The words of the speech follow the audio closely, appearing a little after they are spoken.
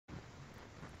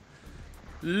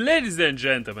Ladies and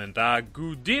gentlemen,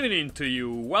 good evening to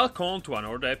you. Welcome to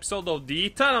another episode of the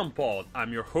Italian Pod.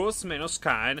 I'm your host,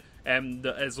 Menoscan, and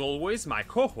as always, my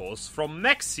co-host from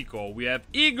Mexico, we have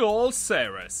Eagle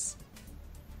Ceres.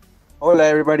 Hola,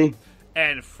 everybody.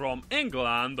 And from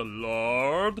England,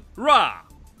 Lord Ra.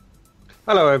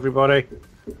 Hello, everybody.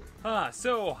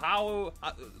 So how...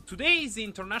 today is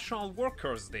International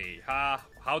Workers' Day.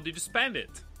 How did you spend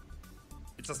it?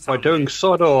 It's a By Sunday. doing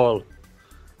sod all.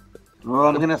 Well,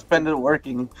 I'm gonna spend it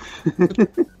working.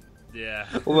 Yeah.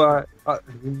 Well, I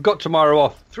got tomorrow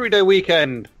off. 3-day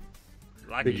weekend.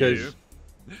 Like Because-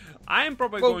 you. I'm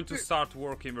probably Well, going to start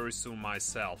working very soon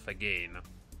myself again.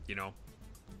 You know,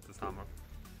 the summer.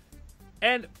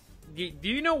 And do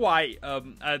you know why?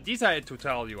 This I had to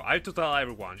tell you. I have to tell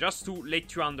everyone just to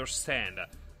let you understand.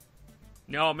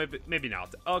 No, maybe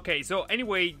not. Okay, so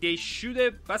anyway, they should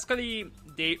have basically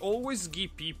they always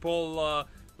give people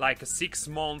like a 6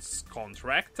 months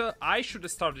contract. I should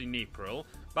have started in April,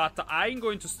 but I'm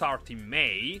going to start in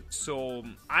May, so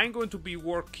I'm going to be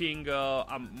working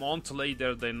a month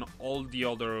later than all the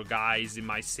other guys in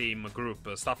my same group,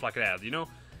 stuff like that, you know?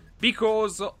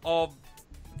 Because of,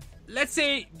 let's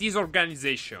say, this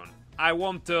organization. I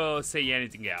won't say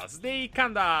anything else. They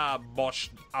kinda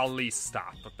botched all this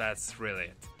stuff, but that's really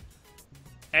it.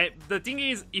 And the thing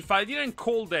is, if I didn't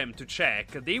call them to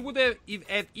check, they would have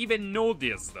even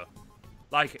noticed.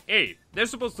 Like, hey, there's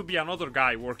supposed to be another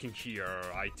guy working here,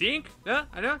 I think.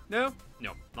 I know? No,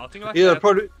 nothing like Yeah,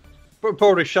 that.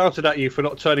 probably shouted at you for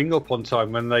not turning up on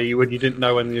time when you didn't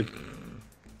know when you.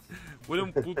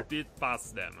 Wouldn't put it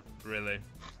past them, really.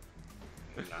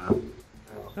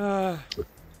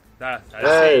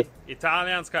 Hey.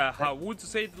 Italians, how would you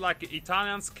say it, like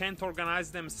Italians can't organize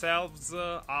themselves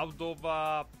out of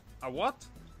a what?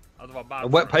 Out of a bad A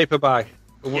wet paper bag.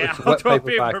 Yeah, Wet out of a paper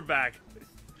paper bag. bag.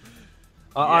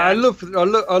 I Yeah.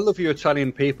 love you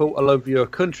Italian people. I love your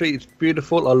country. It's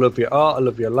beautiful. I love your art. I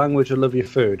love your language. I love your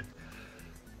food.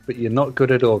 But you're not good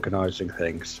at organising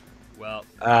things. Well,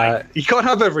 You can't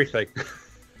have everything.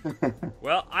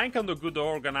 I'm kind of good at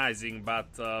organizing, but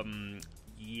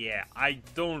yeah, I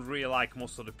don't really like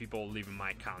most of the people who live in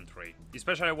my country.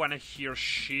 Especially when I hear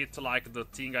shit like the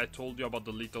thing I told you about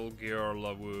the little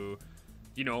girl who,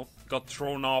 you know, got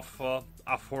thrown off a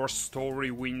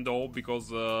 4-story window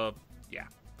because, yeah.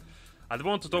 I don't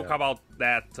want to talk about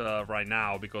that right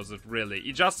now because it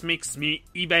just makes me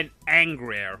even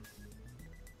angrier.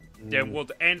 Than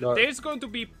what, and No. there's going to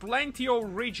be plenty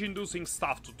of rage-inducing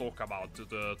stuff to talk about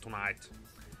tonight.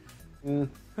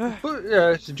 But,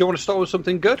 yeah, so do you want to start with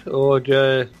something good, or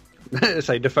do you,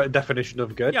 say definition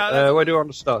of good? Yeah, where do you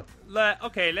want to start?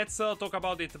 Okay, let's talk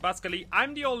about it. Basically,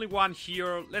 I'm the only one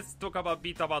here. Let's talk a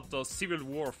bit about the Civil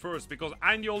War first, because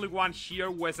I'm the only one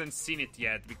here who hasn't seen it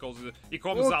yet, because it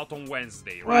comes out on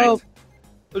Wednesday, right? Well,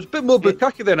 it was a bit more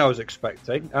bukkake than I was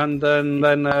expecting, and then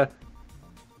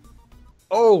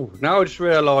oh, now I just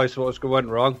realised what went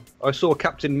wrong. I saw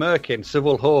Captain Merkin,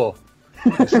 Civil Whore.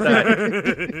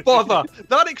 Instead. Bother!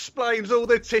 That explains all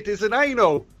the titties and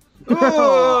anal.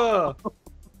 Oh!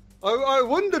 I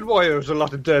wondered why there was a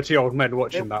lot of dirty old men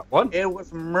watching that one. It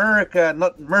was America,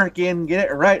 not Merkin. Get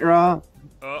it right, Ron.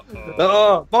 Uh-oh.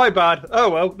 Oh, my bad. Oh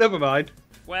well, never mind.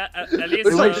 Well, at It's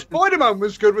least like Spider-Man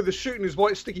was good with the shooting his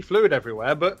white sticky fluid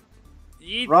everywhere, but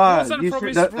it Ron, wasn't you from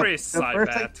should- his the wrists, I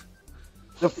first bet.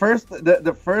 The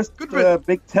first Good riddance.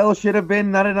 big tell should have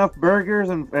been not enough burgers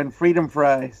and freedom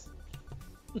fries.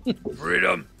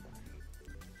 Freedom!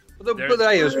 but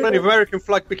hey, there's plenty of American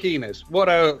flag bikinis. What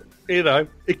you know,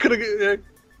 it could have. It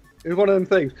was one of them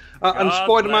things. And God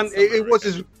Spider-Man, bless it was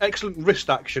America. his excellent wrist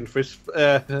action for his.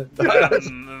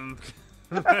 Mm,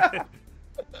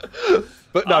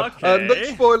 But no, Okay. no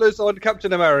spoilers on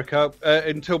Captain America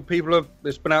until people have.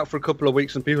 It's been out for a couple of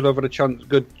weeks and people have had a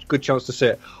good chance to see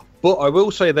it. But I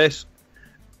will say this: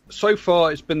 so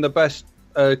far, it's been the best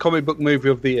comic book movie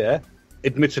of the year.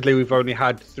 Admittedly, we've only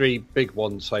had 3 big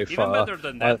ones so even far. better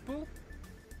than Deadpool?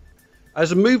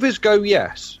 As the movies go,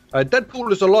 yes.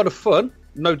 Deadpool is a lot of fun,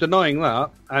 no denying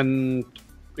that. And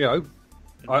you know,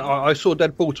 I saw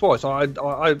Deadpool twice. I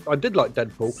did like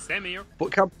Deadpool, Same here.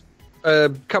 but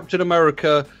Captain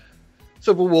America: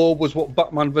 Civil War was what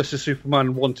Batman vs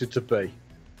Superman wanted to be.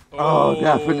 Oh,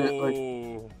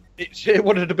 definitely. It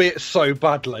wanted to be it so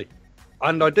badly.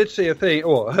 And I did see a thing,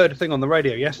 or I heard a thing on the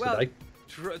radio yesterday.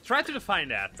 Try to define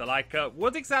that. Like,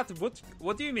 what exactly?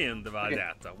 What do you mean by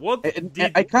that? What And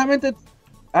did? I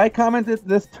commented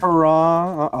this to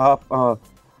Ron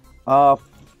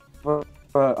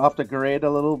off the grid a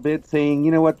little bit, saying,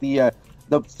 you know what, the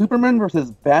Superman versus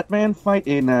Batman fight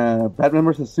in Batman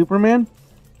versus Superman,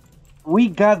 we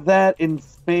got that in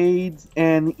spades,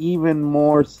 and even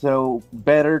more so,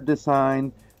 better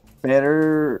designed,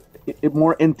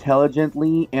 more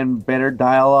intelligently, and better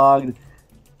dialogued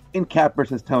in Cap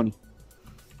versus Tony.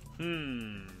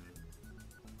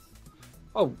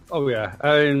 Oh yeah.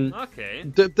 Okay.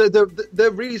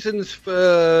 The reasons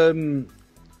for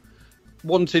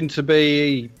wanting to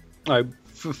be,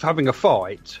 for having a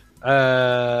fight,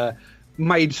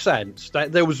 made sense.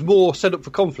 There was more set up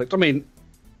for conflict. I mean,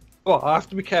 well, I have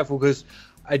to be careful because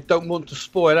I don't want to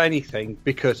spoil anything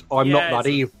because I'm not that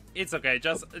evil. It's okay.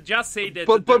 Just say that.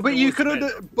 But you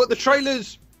can. But the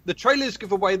trailers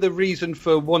give away the reason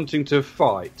for wanting to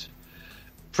fight,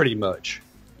 pretty much.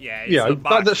 Yeah. So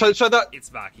that it's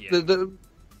back here.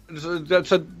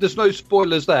 So there's no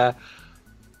spoilers there.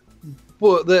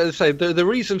 But the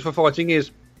reason for fighting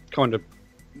is kind of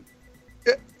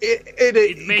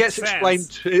it gets sense.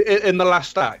 explained in the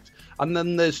last act, and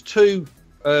then there's two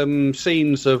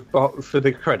scenes for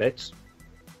the credits.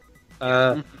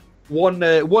 One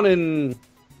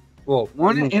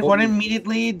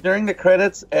immediately during the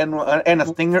credits, and a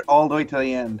stinger all the way to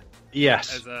the end.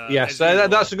 Yes.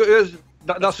 That's a good.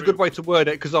 That's a good way to word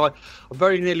it, because I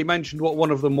very nearly mentioned what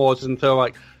one of them was, and they're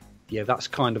like, yeah, that's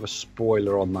kind of a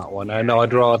spoiler on that one, and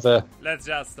I'd rather... Let's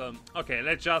just...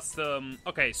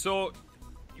 so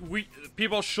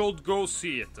people should go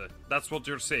see it. That's what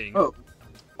you're saying.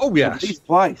 Oh yes. At least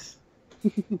twice.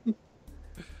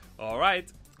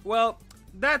 Alright. Well,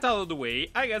 that out of the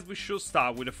way, I guess we should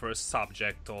start with the first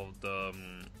subject of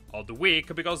the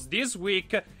week, because this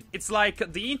week, it's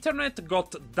like the internet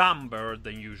got dumber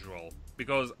than usual.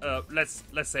 Because, let's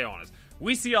say honest,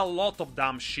 we see a lot of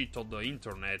dumb shit on the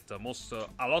internet most of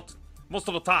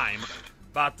the time,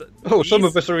 but some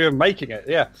of us are even making it,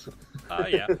 yeah.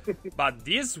 Yeah, but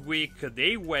this week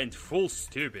they went full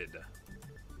stupid.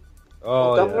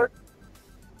 Oh,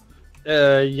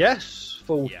 yeah. Yes,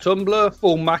 full Tumblr,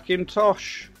 full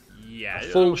Macintosh,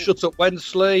 full Shut Up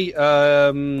Wensley,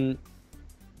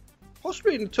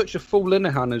 possibly in a touch of full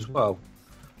Linehan as well.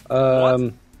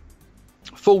 What?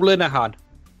 Full Linehan.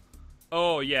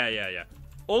 Oh, yeah.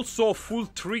 Also, full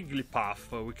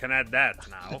Trigglypuff. We can add that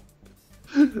now.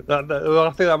 I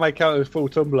think that may count as full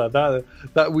Tumblr.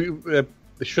 That we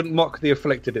shouldn't mock the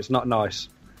afflicted. It's not nice.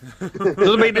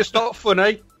 Doesn't mean it's not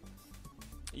funny.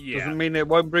 Yeah. Doesn't mean it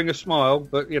won't bring a smile.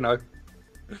 But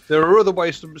there are other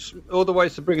ways to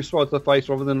bring a smile to the face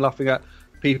rather than laughing at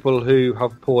people who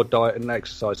have poor diet and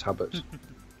exercise habits.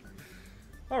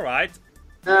 All right.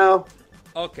 Now.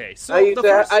 Okay, so I used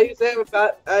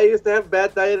to have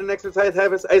bad diet and exercise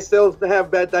habits. I still have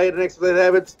bad diet and exercise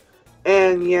habits,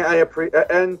 and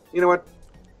and you know what?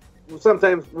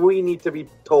 Sometimes we need to be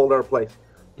told our place.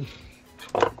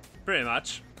 Pretty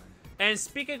much. And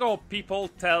speaking of people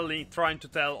trying to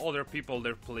tell other people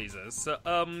their places,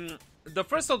 the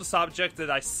first of the subject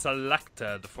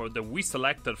that we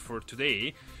selected for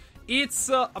today. It's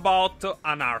about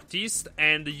an artist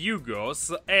and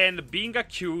Hugos and being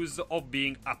accused of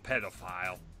being a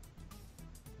pedophile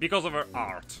because of her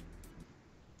art.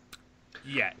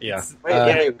 Yeah.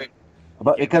 Wait.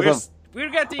 We're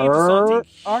getting into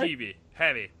something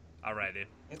heavy already.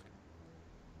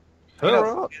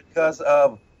 Because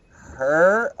of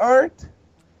her art?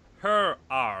 Her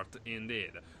art,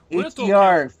 indeed.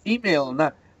 HDR, female,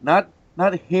 not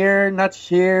here, not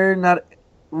share, not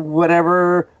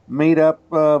whatever made up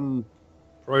pronoun.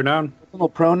 Little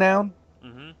pronoun.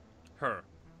 Mm-hmm. Her.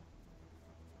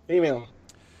 Female.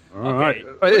 All right.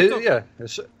 Yeah.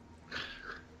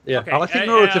 Okay. I think in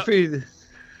order to feed.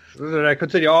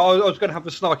 Continue. I was going to have a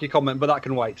snarky comment, but that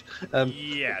can wait.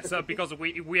 Yeah, so because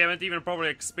we haven't even probably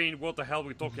explained what the hell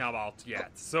we're talking about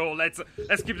yet. So let's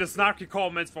keep the snarky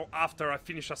comments for after I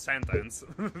finish a sentence.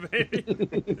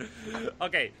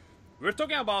 Okay, we're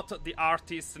talking about the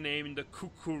artist named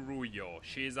Kukuruyo.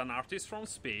 She's an artist from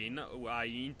Spain. I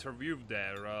interviewed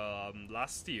her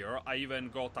last year. I even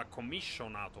got a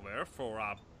commission out of her for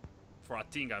a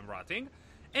thing I'm writing.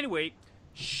 Anyway,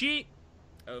 she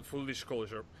full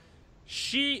disclosure.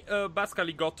 She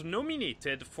basically got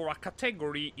nominated for a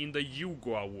category in the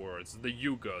Hugo Awards, the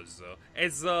Hugos,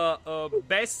 as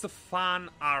best fan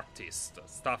artist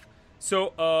stuff.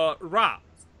 So, Ra,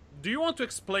 do you want to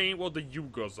explain what the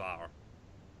Hugos are?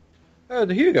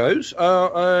 The Hugos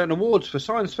are an awards for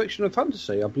science fiction and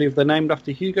fantasy. I believe they're named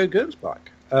after Hugo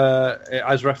Gernsback,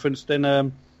 as referenced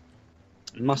in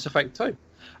Mass Effect 2.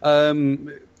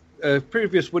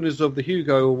 Previous winners of the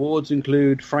Hugo Awards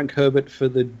include Frank Herbert for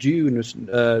the Dune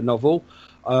novel,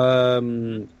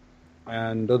 and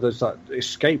others that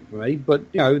escape me. But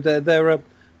they're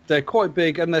quite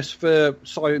big, and they're for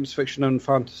science fiction and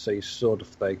fantasy sort of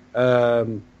thing.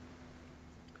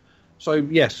 So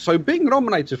yes, so being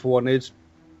nominated for one is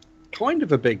kind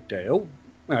of a big deal.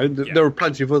 There are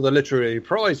plenty of other literary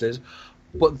prizes,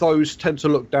 but those tend to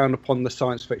look down upon the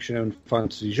science fiction and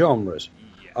fantasy genres.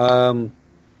 Yeah.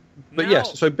 But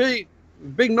yes, so being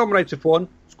nominated for one,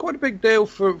 it's quite a big deal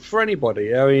for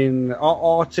anybody. I mean,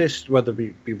 artists, whether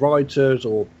it be writers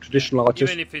or traditional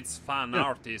artists. Even if it's fan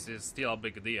artists, it's still a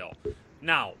big deal.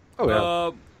 Now,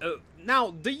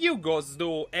 now the Hugos,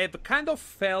 though, have kind of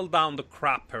fell down the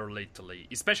crapper lately,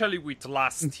 especially with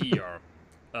last year.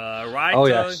 Right? Oh,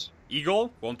 yes.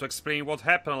 Eagle, want to explain what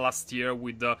happened last year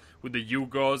with the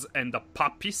Hugos and the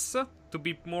puppies, to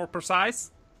be more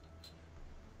precise?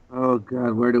 Oh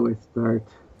God, where do I start?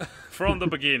 From the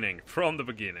beginning. Trying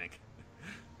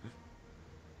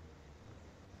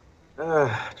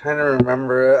to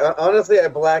remember. Honestly, I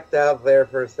blacked out there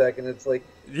for a second. It's like,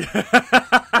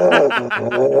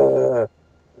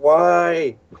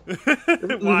 why?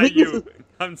 Why you?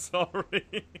 I'm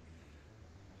sorry.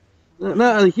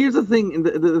 No, here's the thing.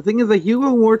 The thing is that Hugo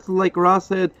Awards, like Ross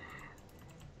said,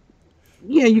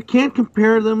 yeah, you can't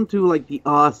compare them to like the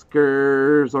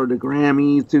Oscars or the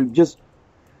Grammys to just,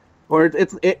 or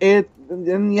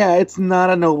it's not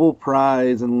a Nobel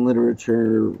Prize in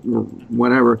literature or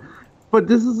whatever. But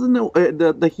this is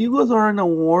the Hugos are an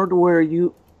award where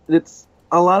it's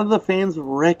a lot of the fans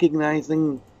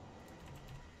recognizing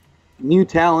new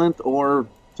talent or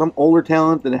some older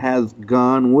talent that has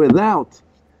gone without.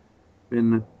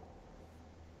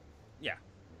 Yeah.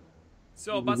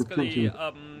 So basically,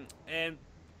 but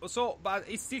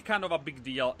it's still kind of a big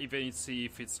deal, even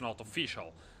if it's not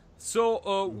official.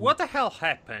 So, what the hell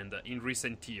happened in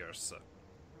recent years?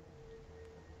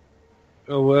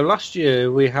 Well, last year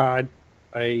we had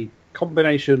a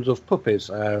combination of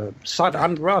puppies, sad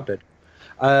and rabid.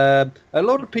 A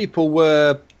lot of people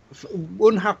were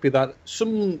unhappy that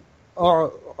some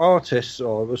artists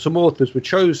or some authors were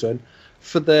chosen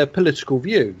for their political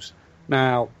views.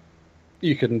 Now,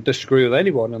 you can disagree with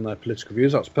anyone on their political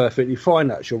views. That's perfectly fine.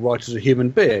 That's your right as a human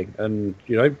being, and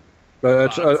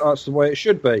that's the way it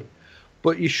should be.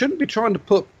 But you shouldn't be trying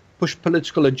to push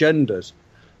political agendas.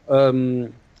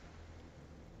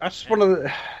 That's one of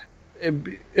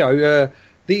the,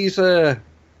 these.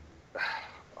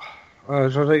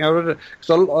 Because a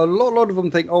lot of them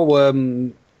think,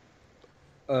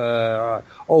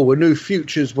 we're new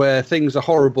futures where things are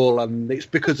horrible and it's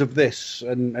because of this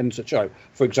and such.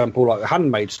 For example, like The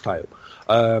Handmaid's Tale,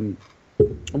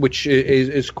 which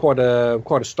is quite a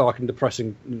stark and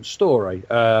depressing story.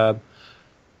 And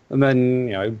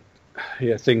then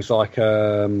things like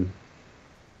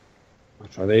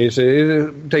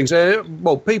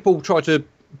people try to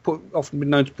often been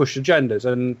known to push agendas,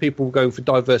 and people go for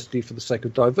diversity for the sake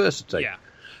of diversity. Yeah.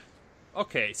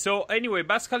 Okay, so anyway,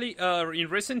 basically, in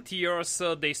recent years,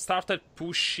 they started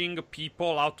pushing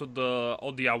people out of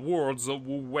the awards who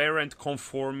weren't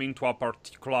conforming to a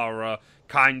particular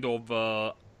kind of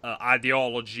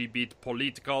ideology, be it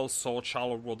political,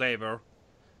 social, or whatever.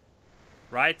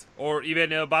 Right? Or even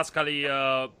basically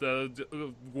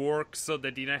the works that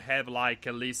didn't have like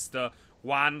at least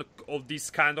one of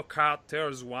these kind of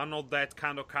characters, one of that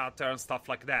kind of character, and stuff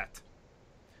like that.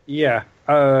 Yeah,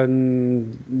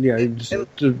 just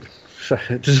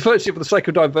diversity for the sake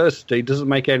of diversity doesn't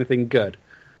make anything good.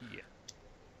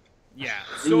 Yeah.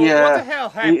 So what the hell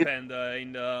happened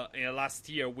in last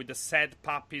year with the sad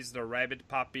puppies, the rabid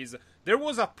puppies? There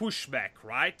was a pushback,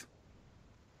 right?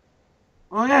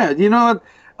 Oh yeah,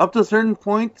 up to a certain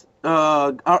point,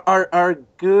 our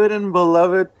good and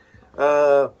beloved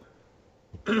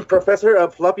professor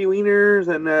of floppy wieners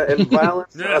and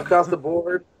violence across the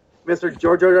board, Mr.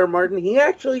 George R. R. Martin,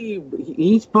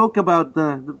 he spoke about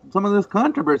some of this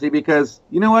controversy because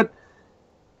you know what?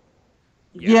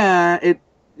 Yeah,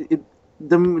 the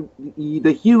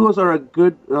Hugos are a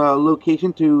good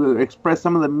location to express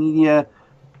some of the media,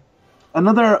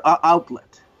 another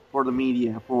outlet for the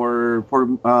media, for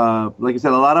like I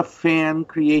said, a lot of fan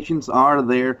creations are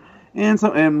there, and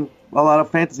a lot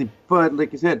of fantasy. But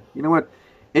like I said, you know what?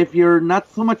 If you're not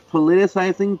so much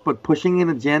politicizing but pushing an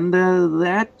agenda,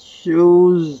 that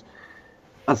shows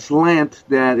a slant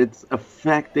that it's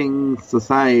affecting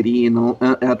society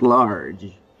at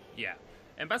large. Yeah.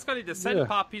 And basically the Sad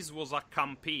Puppies was a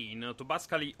campaign to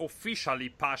basically officially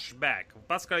push back.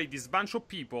 Basically this bunch of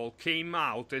people came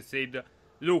out and said,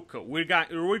 look, we're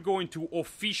going to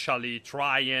officially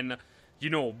try and,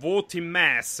 vote in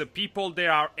mass. People they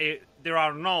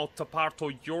are not a part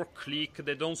of your clique,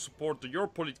 they don't support your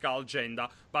political agenda,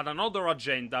 but another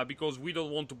agenda because we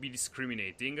don't want to be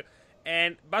discriminating.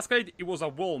 And basically it was a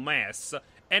whole mess.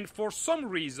 And for some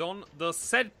reason, the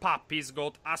Sad Puppies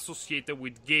got associated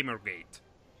with Gamergate.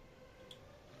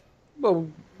 Well,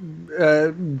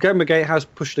 Gamergate has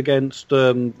pushed against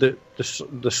the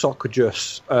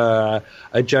Socrates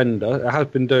agenda. It has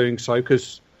been doing so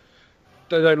because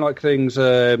they don't like things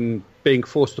being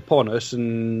forced upon us.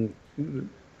 And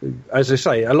as I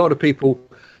say, a lot of people,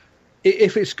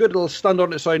 if it's good, it'll stand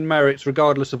on its own merits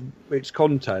regardless of its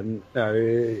content.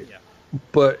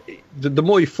 But the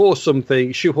more you force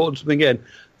something, shoehorn something in,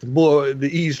 the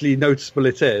easily noticeable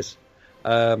it is.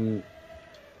 To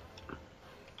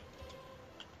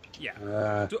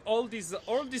all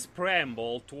this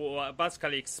preamble to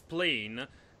basically explain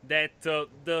that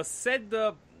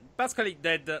basically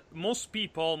that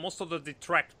most of the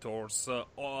detractors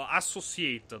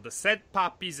associate the said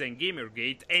puppies and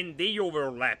Gamergate, and they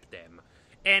overlap them.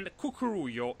 And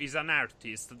Kukuruyo is an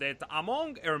artist that,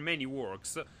 among her many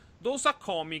works, does a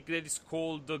comic that is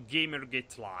called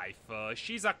Gamergate Life.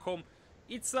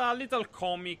 It's a little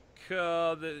comic,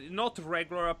 not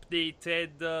regular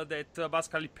updated, that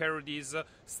basically parodies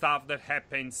stuff that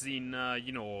happens in,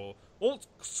 all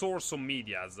sorts of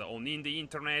medias, on in the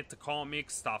internet,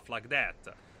 comics, stuff like that.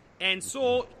 And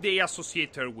so they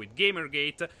associate her with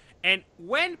Gamergate, and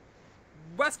when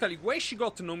she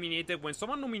got nominated, when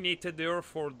someone nominated her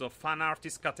for the fan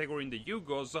artist category in the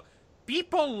Hugos,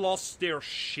 people lost their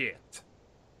shit.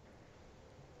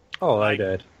 Oh, I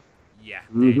did. Yeah,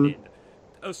 they did.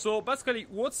 So basically,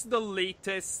 what's the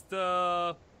latest?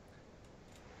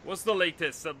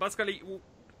 Basically,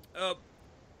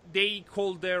 they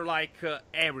call their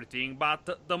everything,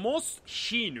 but the most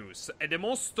heinous and the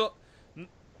most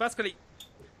basically,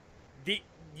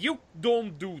 you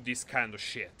don't do this kind of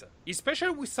shit,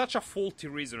 especially with such a faulty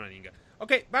reasoning.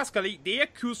 Okay, basically, they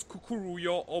accuse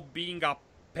Kukuruyo of being a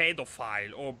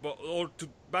pedophile or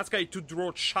to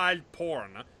draw child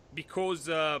porn because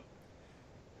of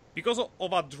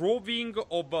a drawing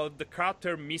of the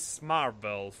character Miss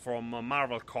Marvel from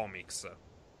Marvel Comics.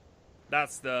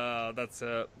 That's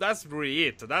really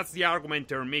it. That's the argument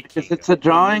they're making. It's a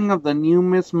drawing of the new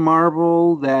Miss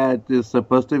Marvel that is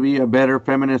supposed to be a better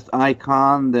feminist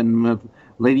icon than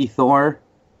Lady Thor.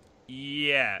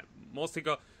 Yeah, most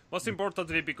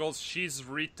importantly because she's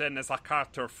written as a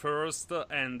character first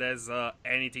and as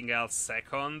anything else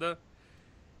second.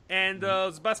 And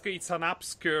basically, it's an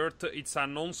upskirt. It's a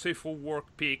non-safe for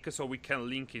work pic, so we can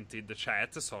link it in the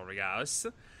chat. Sorry, guys.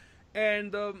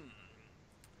 And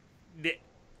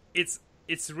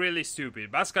it's really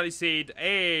stupid. Basically said,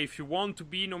 hey, if you want to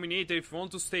be nominated, if you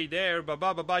want to stay there,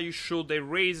 you should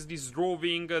erase this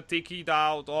drawing, take it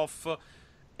out of,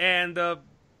 and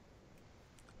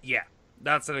yeah,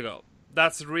 that's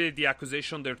really the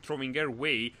accusation they're throwing her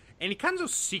way, and it kind of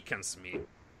sickens me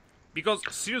because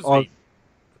seriously.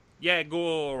 Yeah,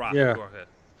 go ahead.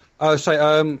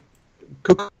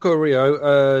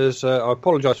 Kukuruyo, I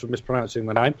apologise for mispronouncing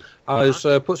the name, has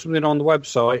put something on the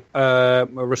website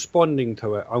responding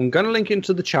to it. I'm going to link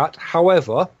into the chat.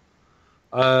 However,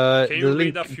 can you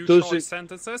read a few short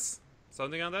sentences?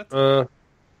 Something like that?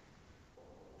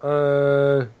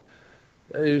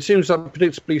 It seems that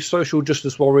predictably social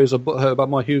justice warriors are butthurt about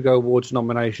my Hugo Awards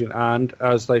nomination, and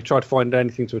as they try to find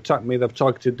anything to attack me, they've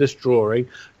targeted this drawing,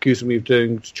 accusing me of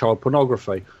doing child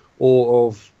pornography or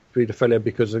of paedophilia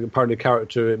because apparently the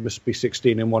character it must be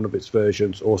 16 in one of its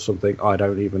versions or something. I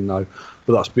don't even know,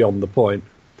 but that's beyond the point.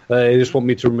 They just want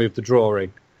me to remove the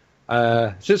drawing.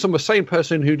 Since I'm a sane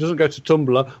person who doesn't go to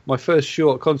Tumblr, my first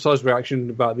short, concise reaction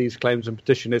about these claims and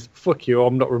petition is, fuck you,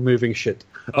 I'm not removing shit.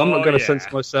 I'm not going to censor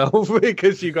myself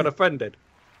because you got offended.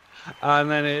 And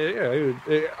then,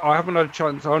 I haven't had a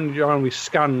chance, I only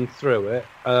scanned through it.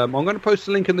 I'm going to post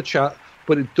a link in the chat,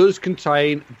 but it does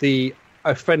contain the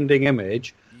offending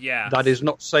image that is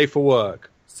not safe for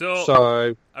work.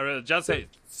 So I will just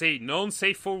say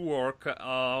non-safe for work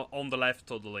on the left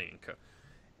of the link.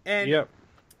 And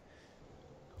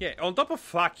yeah, on top of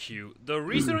fuck you, the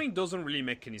reasoning doesn't really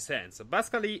make any sense.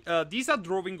 Basically, these are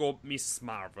drawing of Miss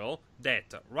Marvel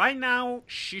that right now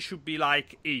she should be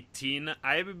like 18.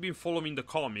 I haven't been following the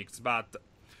comics, but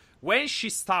when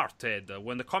she started,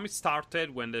 when the comic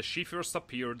started, when she first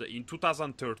appeared in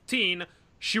 2013,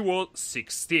 she was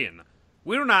 16.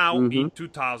 We're now in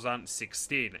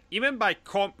 2016. Even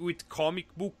with comic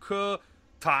book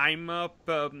time,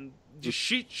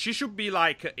 she should be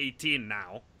like 18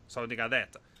 now, something like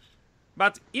that.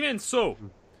 But even so,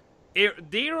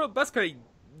 their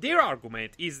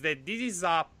argument is that this is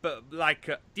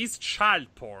this child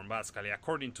porn, basically,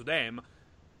 according to them,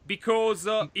 because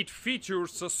it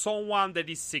features someone that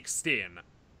is 16,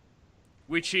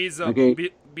 which is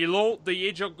below the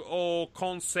age of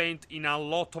consent in a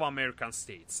lot of American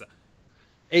states.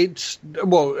 It's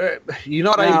you're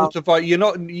not able to vote.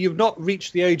 You've not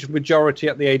reached the age of majority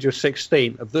at the age of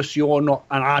 16. Thus, you're not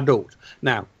an adult.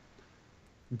 Now,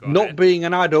 not being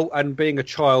an adult and being a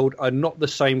child are not the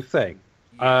same thing.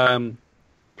 Yeah.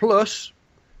 Plus,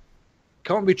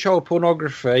 can't be child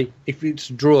pornography if it's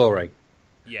drawing.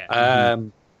 Yeah.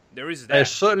 There is that.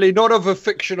 Certainly not of a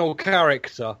fictional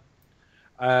character.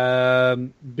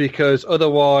 Because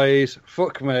otherwise,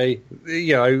 fuck me,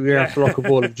 you have to lock up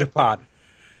all of Japan.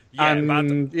 Yeah,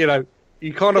 and,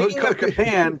 you can't...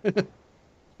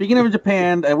 Speaking of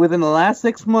Japan, within the last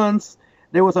 6 months,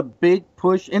 there was a big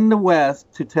push in the West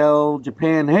to tell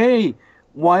Japan, hey,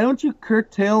 why don't you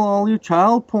curtail all your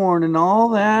child porn and all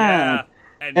that?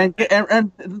 Yeah.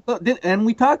 And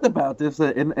we talked about this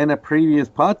in a previous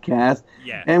podcast.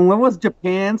 Yeah. And what was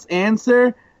Japan's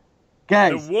answer?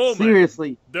 Guys,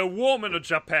 seriously. The woman of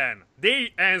Japan,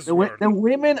 they answered. The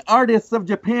women artists of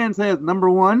Japan says, number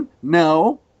one,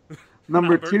 no.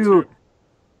 Number two,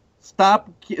 stop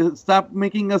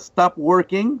making us stop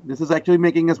working. This is actually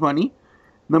making us money.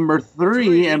 Number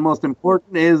three, and most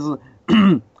important, is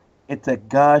it's a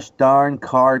gosh darn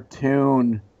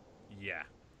cartoon. Yeah.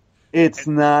 It's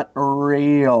not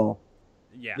real.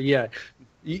 Yeah. Yeah.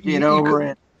 Get over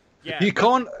it. Yeah. You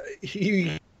can't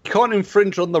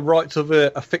infringe on the rights of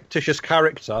a fictitious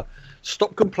character.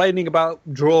 Stop complaining about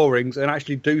drawings and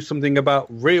actually do something about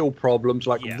real problems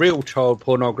like real child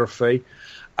pornography.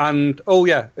 And,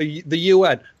 the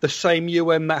UN, the same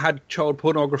UN that had child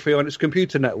pornography on its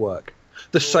computer network.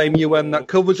 The same UN that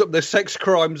covers up the sex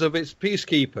crimes of its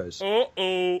peacekeepers.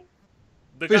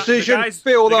 The guys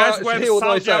who have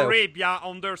Saudi Arabia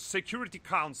on their Security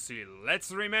Council.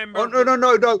 Let's remember. Oh,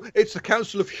 no. It's the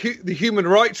Council of the Human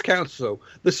Rights Council.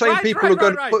 The same people are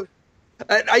going to put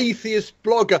an atheist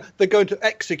blogger. They're going to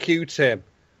execute him.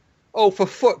 Oh, for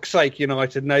fuck's sake,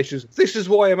 United Nations! This is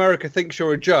why America thinks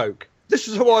you're a joke. This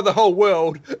is why the whole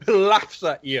world laughs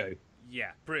at you.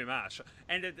 Yeah, pretty much.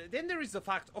 And then there is the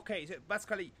fact. Okay,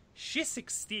 basically she's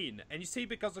 16, and you say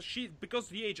because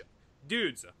the age,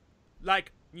 dudes.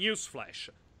 Like, newsflash,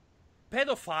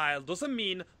 pedophile doesn't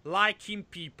mean liking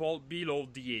people below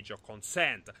the age of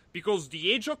consent. Because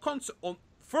the age of consent,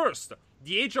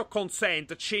 the age of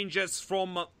consent changes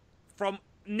from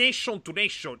nation to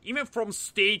nation, even from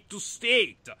state to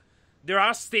state. There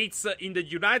are states in the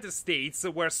United States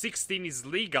where 16 is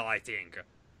legal, I think.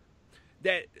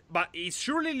 But it's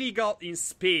surely legal in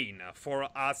Spain for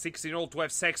a 16-year-old to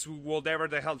have sex with whatever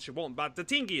the hell she wants. But the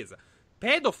thing is,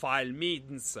 pedophile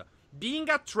means being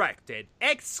attracted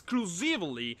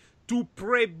exclusively to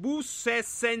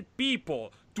prepubescent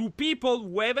people, to people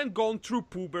who haven't gone through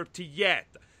puberty yet.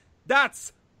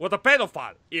 That's what a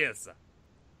pedophile is.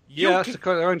 That's the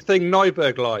kind of thing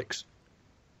Nyberg likes.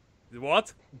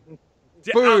 What?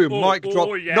 Boom, mic drop.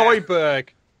 Yeah. Nyberg.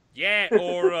 Yeah,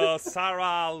 or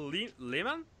Sarah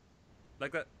Lehman?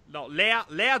 Like that? No,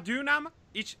 Leah Dunham?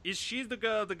 Is she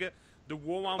the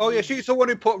woman? Oh, yeah, she's the one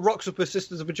who put rocks up her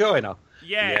sister's vagina.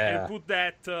 Yeah, and put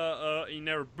that in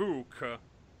her book.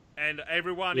 And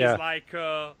everyone is like,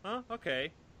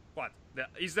 okay. What?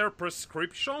 Is there a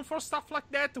prescription for stuff like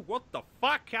that? What the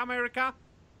fuck, America?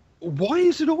 Why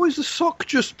is it always the sock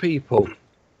just people?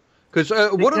 Because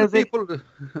what are the people...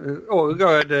 oh,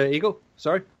 go ahead, Eagle.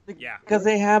 Sorry. Yeah. Because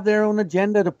they have their own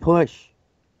agenda to push.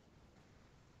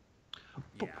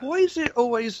 But why is it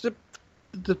always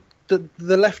the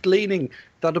left-leaning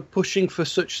that are pushing for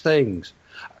such things?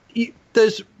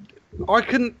 I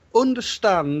can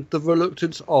understand the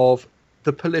reluctance of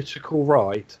the political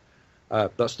right.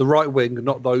 That's the right wing,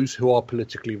 not those who are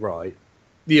politically right.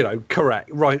 Correct.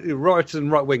 Right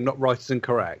and right wing, not right and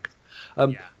correct.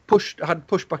 Had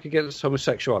pushback against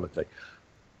homosexuality.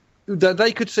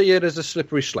 They could see it as a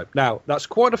slippery slope. Now, that's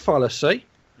quite a fallacy.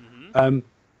 Mm-hmm.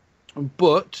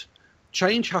 But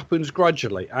change happens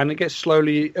gradually, and it gets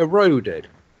slowly eroded.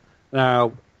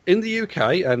 Now, in the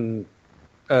UK, and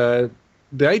the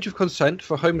age of consent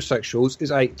for homosexuals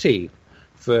is 18.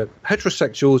 For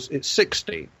heterosexuals, it's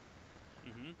 16.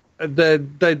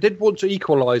 Mm-hmm. They did want to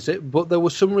equalise it, but there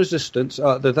was some resistance.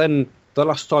 The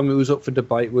last time it was up for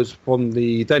debate was from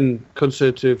the then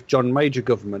Conservative John Major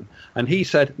government, and he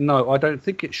said, no, I don't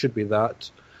think it should be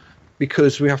that,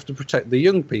 because we have to protect the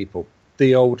young people.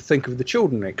 The old think of the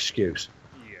children excuse.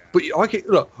 Yeah. But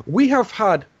look, we have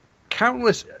had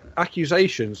countless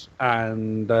accusations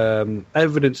and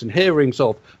evidence and hearings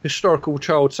of historical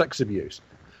child sex abuse.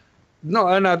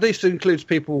 No, this includes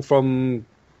people from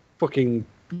fucking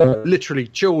literally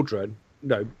children,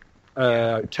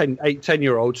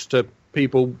 10-year-olds to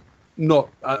people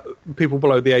people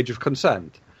below the age of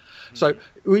consent. Mm-hmm. So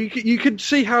you can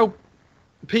see how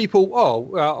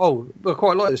people, I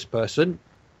quite like this person.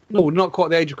 No, not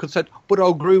quite the age of consent, but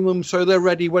I'll groom them so they're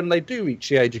ready when they do reach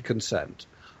the age of consent.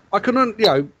 I can,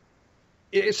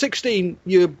 at 16,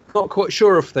 you're not quite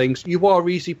sure of things. You are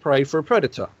easy prey for a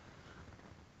predator.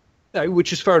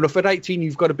 Which is fair enough. At 18,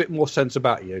 you've got a bit more sense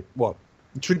about you. Well,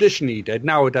 traditionally you did.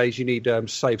 Nowadays, you need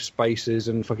safe spaces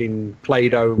and fucking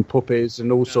Play-Doh and puppies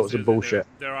and all sorts of bullshit.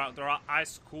 There are high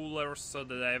schoolers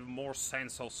that have more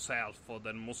sense of self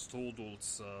than most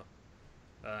adults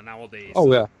nowadays.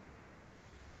 Oh yeah.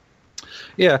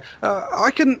 Yeah, I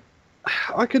can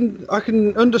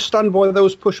understand why there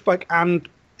was pushback, and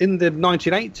in the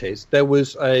 1980s there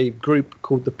was a group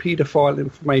called the Paedophile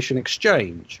Information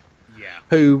Exchange,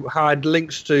 who had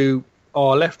links to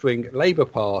our left-wing Labour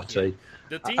Party.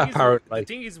 Yeah. Apparently, the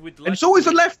thing is with left, and it's always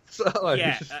the left.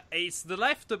 It's the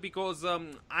left because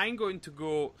I'm going to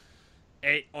go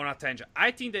on a tangent. I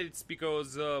think that it's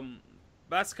because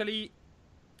basically,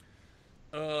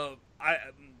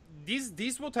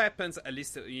 This what happens, at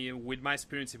least with my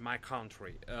experience in my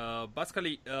country.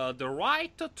 Basically, the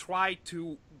right try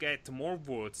to get more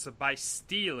votes by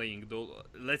stealing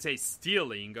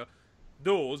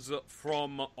those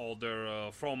from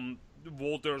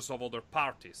voters of other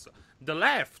parties. The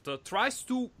left tries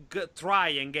to try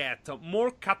and get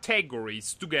more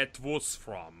categories to get votes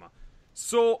from.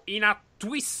 So, in a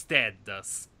twisted,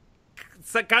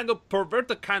 kind of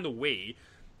perverted kind of way,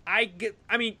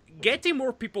 getting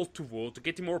more people to vote,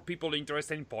 getting more people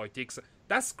interested in politics,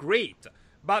 that's great.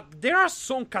 But there are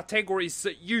some categories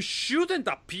you shouldn't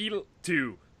appeal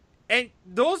to. And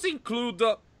those include...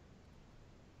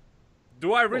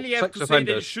 do I really have to say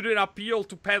that you shouldn't appeal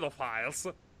to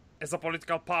pedophiles as a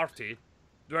political party?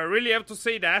 Do I really have to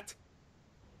say that?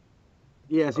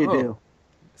 Yes, you do.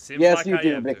 Seems yes, like you I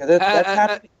do, have because to. that's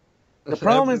happening. The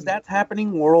problem is that's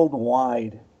happening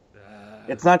worldwide.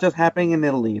 It's not just happening in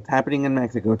Italy. It's happening in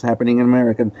Mexico. It's happening in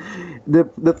America.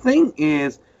 The thing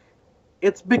is,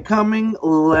 it's becoming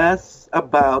less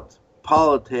about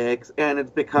politics, and it's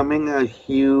becoming a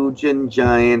huge and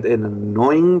giant and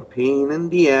annoying pain in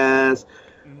the ass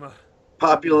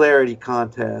popularity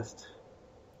contest.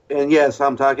 And yes,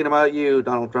 I'm talking about you,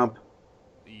 Donald Trump.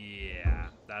 Yeah,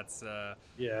 that's...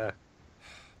 Yeah.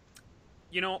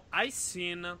 You know, I've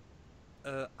seen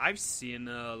on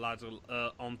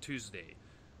Tuesday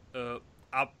a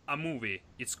movie.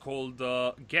 It's called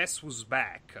Guess Who's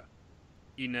Back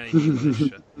in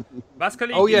English.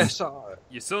 Basically, yes,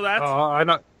 you saw that? I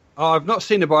know. I've not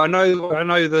seen it, but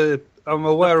I'm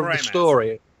aware of the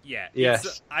story. Yeah.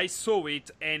 Yes. I saw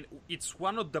it, and it's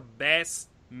one of the best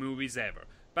movies ever.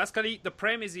 Basically, the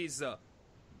premise is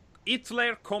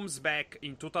Hitler comes back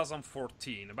in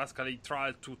 2014. Basically,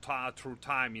 tried to through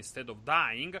time instead of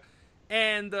dying,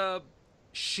 and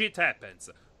shit happens.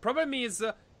 Problem is,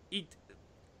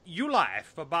 you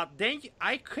laugh, but then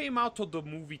I came out of the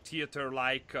movie theater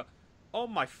like, oh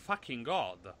my fucking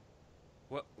god.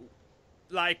 Well,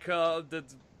 like,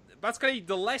 basically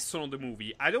the lesson of the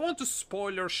movie. I don't want to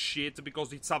spoiler shit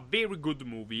because it's a very good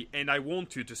movie and I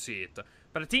want you to see it.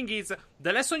 But the thing is,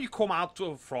 the lesson you come out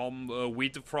from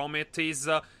it is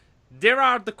there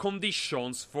are the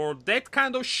conditions for that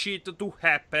kind of shit to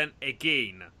happen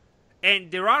again.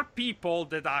 And there are people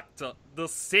that act the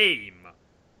same.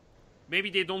 Maybe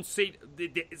they don't say...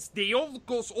 They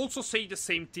also say the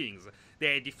same things.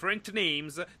 They have different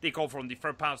names, they come from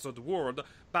different parts of the world,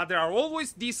 but there are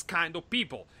always these kind of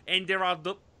people. And there are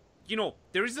the... You know,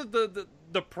 there is the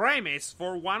premise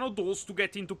for one of those to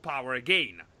get into power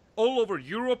again. All over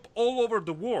Europe, all over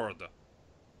the world.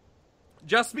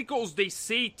 Just because they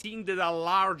say things that are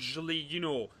largely, you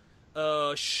know...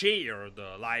 shared,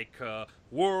 like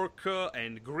work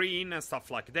and green and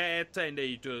stuff like that, and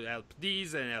they help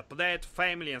this and help that,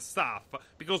 family and stuff,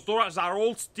 because those are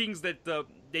all things that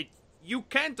you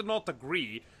can't not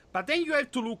agree, but then you have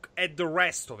to look at the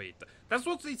rest of it. That's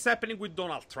what's happening with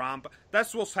Donald Trump,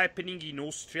 that's what's happening in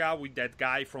Austria with that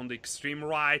guy from the extreme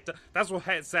right, that's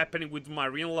what's happening with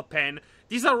Marine Le Pen.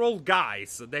 These are all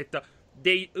guys that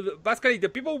basically the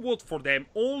people who vote for them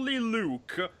only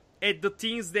look at the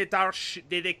things that are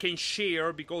that they can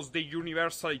share because they're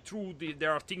universally true.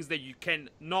 There are things that you can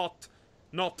not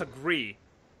agree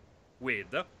with,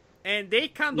 and they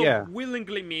kind of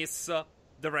willingly miss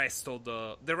the rest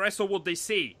of what they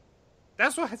say.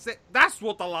 That's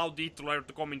what allowed Hitler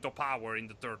to come into power in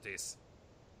the 30s.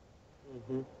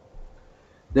 Mm-hmm.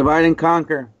 Divide and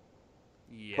conquer,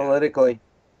 politically,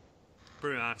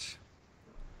 pretty much.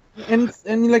 And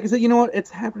like I said, you know what?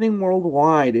 It's happening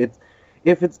worldwide.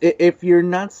 If you're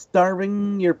not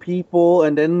starving your people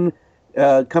and then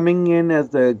coming in as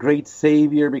the great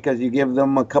savior because you give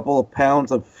them a couple of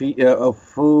pounds of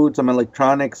food, some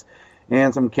electronics,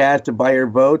 and some cash to buy your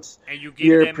votes. And you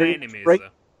give them enemies. Right?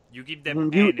 You give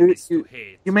them enemies to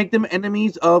hate. You make them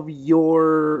enemies of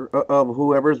of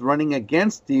whoever's running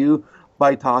against you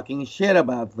by talking shit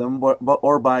about them,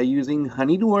 or by using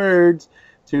honeyed words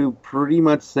to pretty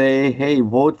much say, hey,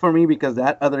 vote for me because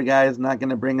that other guy is not going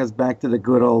to bring us back to the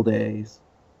good old days.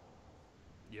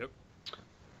 Yep.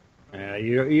 Yeah,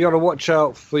 you got to watch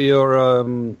out for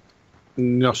your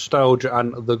nostalgia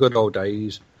and the good old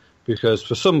days, because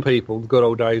for some people, the good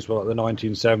old days were like the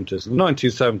 1970s. The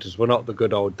 1970s were not the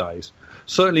good old days.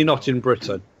 Certainly not in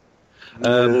Britain.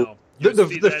 No.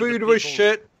 The food was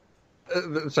shit.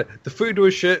 The food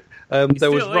was shit.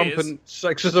 There was rampant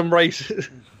sexism, racism.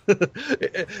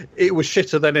 It was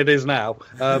shitter than it is now.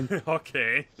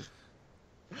 Okay.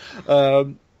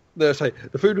 The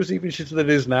food was even shitter than it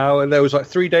is now, and there was like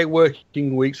 3-day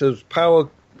working weeks. There was power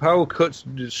cuts,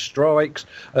 strikes,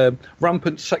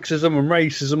 rampant sexism and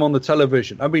racism on the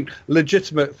television. I mean,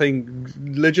 legitimate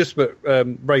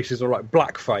racism, like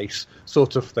blackface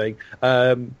sort of thing.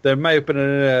 There may have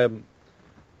been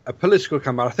a political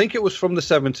campaign. I think it was from the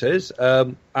 70s,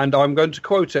 and I'm going to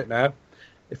quote it now.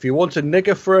 If you want a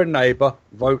nigger for a neighbour,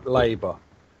 vote Labour.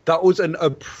 That was an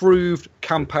approved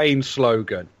campaign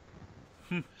slogan.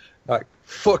 Like,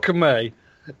 fuck me.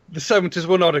 The 70s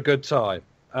were not a good time.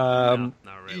 No,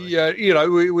 not really. Yeah,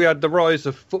 we had the rise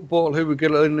of football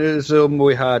hooliganism.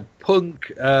 We had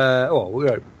punk.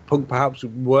 Punk perhaps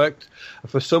worked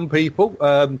for some people.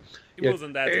 It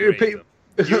wasn't that great.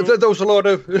 There was a lot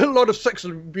of sex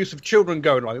and abuse of children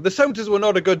going on. The 70s were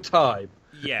not a good time.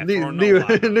 Yeah,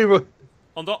 neither.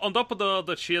 On top of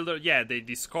the children, yeah, they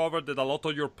discovered that a lot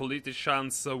of your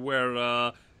politicians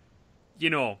were,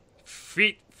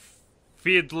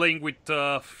 fiddling with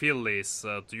fillies,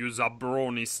 to use a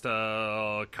Bronist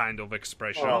kind of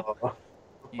expression. Oh.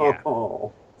 Yeah,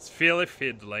 Oh. it's filly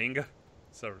fiddling.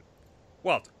 Sorry,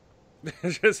 what?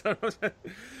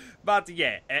 But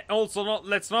yeah, also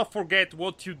let's not forget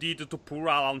what you did to poor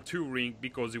Alan Turing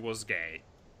because he was gay.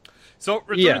 So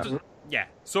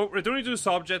returning to the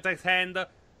subject at hand,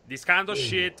 this kind of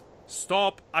shit.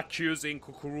 Stop accusing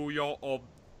Kukuruyo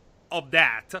of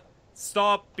that.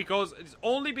 Stop, because it's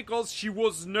only because she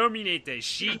was nominated.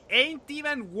 She ain't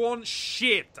even won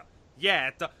shit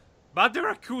yet, but they're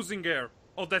accusing her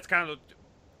of that kind of.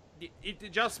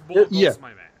 It just boggles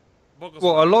my man.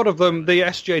 A lot of them, the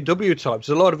SJW types,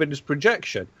 a lot of it is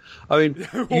projection. I mean,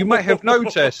 you may have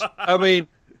noticed. I mean,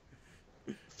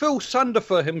 Phil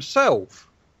Sandifer himself.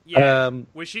 Yeah,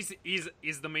 which is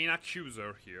the main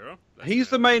accuser here. He's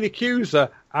the main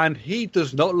accuser, and he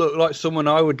does not look like someone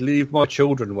I would leave my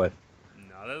children with.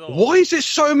 Not at all. Why is there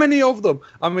so many of them?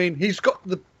 I mean, he's got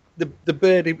the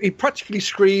beard. He practically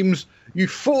screams,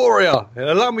 "Euphoria!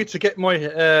 Allow me to get my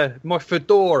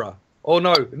fedora." Oh,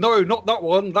 no, not that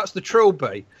one. That's the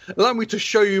trilby. Allow me to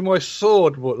show you my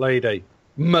sword, lady.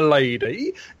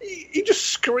 Milady. He just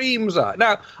screams that.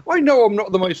 Now, I know I'm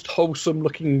not the most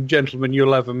wholesome-looking gentleman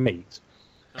you'll ever meet.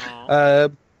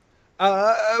 But,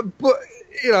 I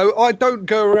don't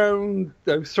go around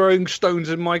throwing stones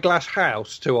in my glass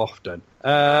house too often.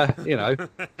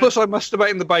 Plus I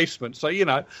masturbate in the basement, so,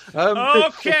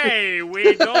 Okay, we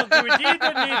didn't need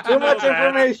to Too much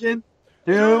information.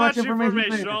 Too much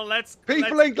information.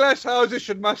 People in glass houses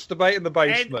should masturbate in the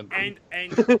basement.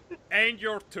 And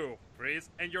your two, please.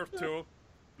 And your two.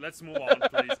 Let's move on,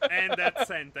 please. End that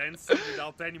sentence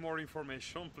without any more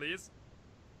information, please.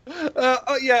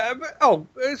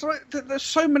 It's like there's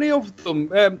so many of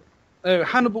them.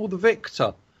 Hannibal the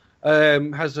Victor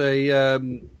has a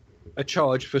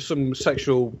charge for some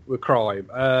sexual crime.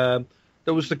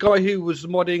 There was the guy who was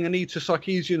modding Anita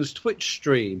Sarkeesian's Twitch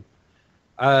stream.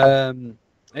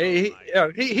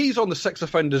 He's on the sex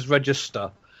offenders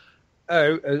register.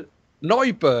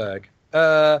 Neuberg.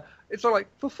 It's like,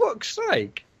 for fuck's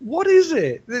sake, what is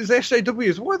it? There's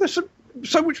SJWs. Why there's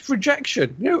so much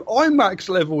projection? IMAX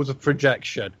levels of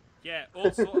projection. Yeah,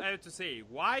 also I have to say,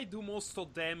 why do most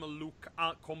of them look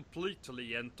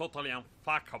completely and totally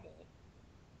unfuckable?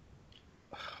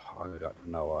 I got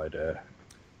no idea.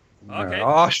 Okay.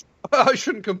 No, I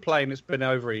shouldn't complain. It's been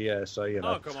over a year, so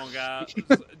Oh, come on, guys. Dude,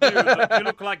 you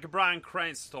look like Bryan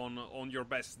Cranston on your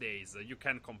best days. You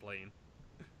can't complain.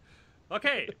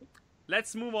 Okay,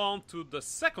 let's move on to the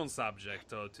second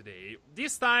subject today.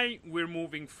 This time we're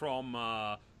moving from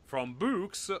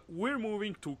books. We're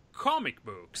moving to comic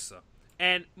books,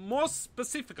 and most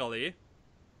specifically,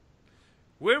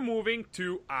 we're moving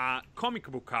to a comic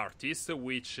book artist,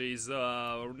 which is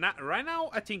right now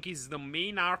I think is the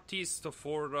main artist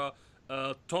for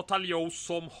Totally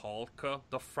Awesome Hulk,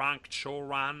 the Frank Cho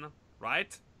run,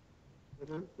 right?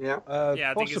 Yeah.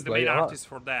 Yeah, I think he's the main artist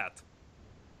for that.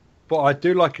 But I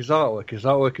do like his artwork. His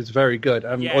artwork is very good.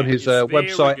 And on his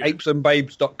website,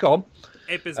 apesandbabes.com,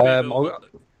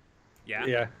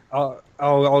 yeah.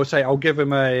 I'll say I'll give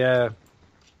him a.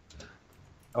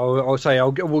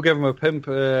 We'll give him a pimp,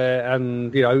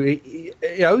 and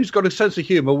he's got a sense of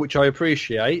humour, which I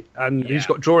appreciate, and he's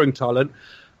got drawing talent.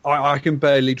 I can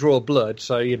barely draw blood,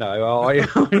 so I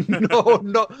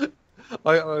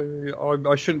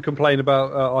shouldn't complain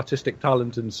about artistic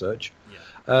talent and such.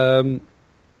 Yeah.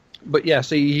 But yeah,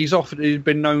 see, he's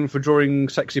been known for drawing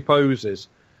sexy poses.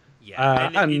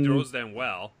 Yeah, and he draws them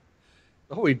well.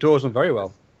 Oh, he draws them very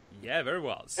well. Yeah, very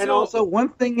well. And also, one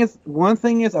thing is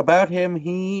about him.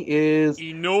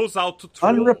 He knows how to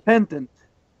troll. Unrepentant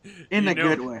in a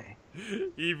good way.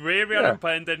 He's very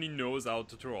unrepentant and he knows how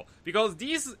to troll. Because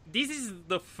this is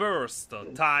the first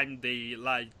time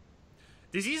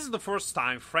this is the first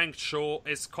time Frank Cho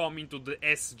has come into the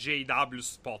SJW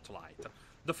spotlight.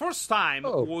 The first time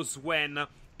was when,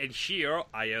 and here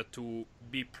I have to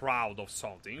be proud of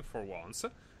something for once.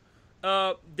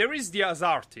 There is this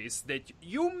artist that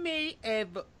you may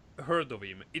have heard of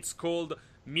him. It's called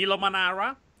Milo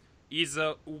Manara. He's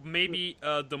maybe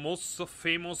the most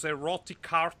famous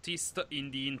erotic artist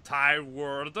in the entire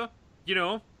world,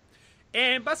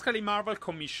 And basically Marvel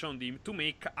commissioned him to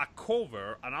make a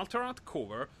cover, an alternate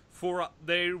cover, for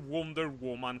their Wonder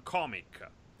Woman comic.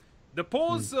 The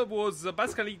pose was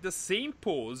basically the same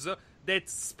pose that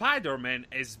Spider-Man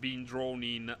has been drawn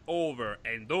in over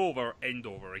and over and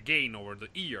over again over the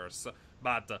years.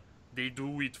 But they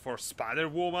do it for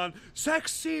Spider-Woman.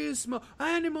 Sexism,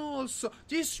 animals,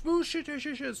 this bullshit.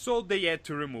 So they had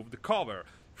to remove the cover.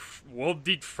 What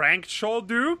did Frank Cho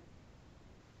do?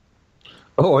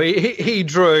 Oh, he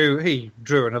drew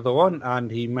another one,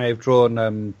 and he may have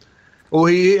drawn.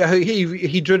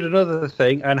 He drew another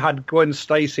thing and had Gwen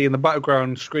Stacy in the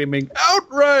background screaming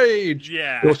 "Outrage!"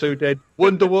 Yeah. He also did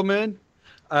Wonder Woman,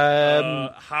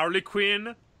 Harley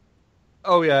Quinn.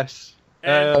 Oh yes.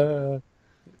 And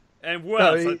who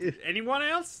else? Anyone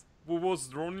else who was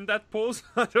drawn in that pose?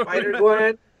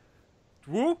 Spider-Gwen.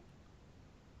 Who?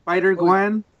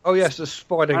 Spider-Gwen. Oh yes, the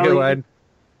Spider-Gwen.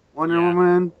 Wonder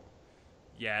Woman.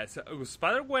 Yeah, so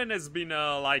Spider-Gwen has been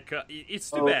it's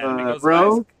too bad because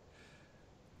Bro.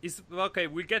 Okay,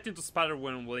 we'll get into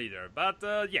Spider-Gwen later, but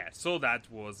so that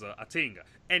was a thing.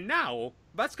 And now,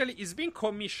 basically, he's been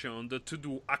commissioned to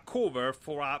do a cover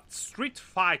for a Street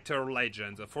Fighter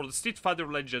Legends, for the Street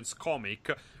Fighter Legends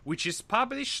comic, which is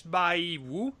published by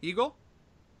who, Hugo?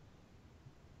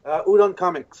 Udon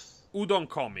Comics. Udon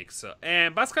Comics.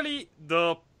 And basically,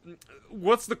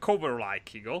 what's the cover like,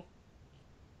 Hugo?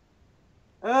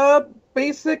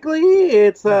 Basically,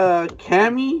 it's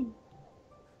Cammy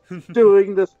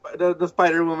doing the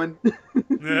Spider-Woman.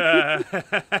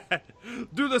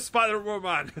 Do the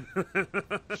Spider-Woman.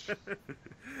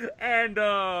 And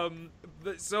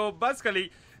so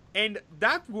basically, and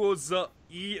that was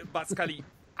basically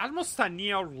almost a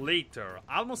year later,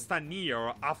 almost a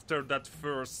year after that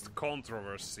first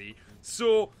controversy.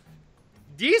 So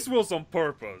this was on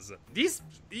purpose.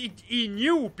 He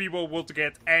knew people would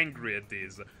get angry at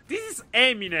this. This is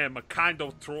Eminem kind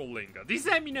of trolling. This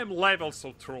is Eminem levels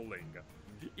of trolling.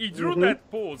 He drew that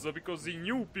pose because he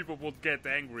knew people would get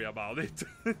angry about it.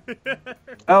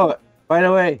 Oh, by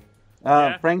the way,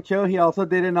 Frank Cho, he also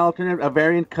did a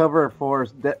variant cover for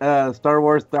Star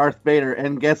Wars Darth Vader,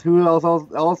 and guess who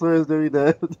also is doing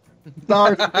the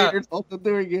Darth Vader's also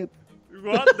doing it.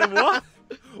 What? The what?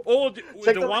 Oh,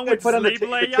 the one with Slave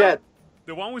Leia?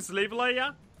 The one with Slave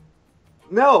Leia?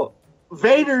 No,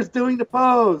 Vader's doing the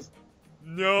pose.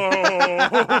 No,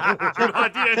 I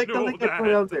didn't know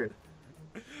that.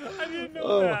 I didn't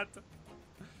know that.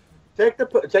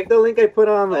 Check the link I put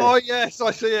on there. Oh yes,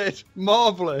 I see it.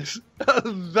 Marvelous.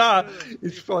 That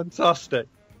is fantastic.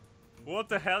 What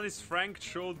the hell is Frank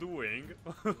Cho doing?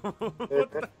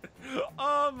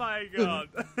 Oh my god.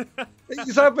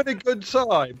 He's having a good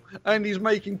time, and he's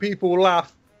making people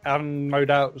laugh, and no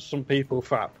doubt some people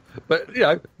fap. But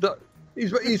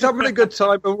he's having a good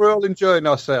time, and we're all enjoying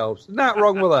ourselves. Nothing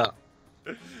wrong with that.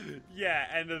 Yeah,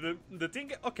 and the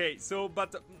thing. Okay, so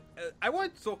but I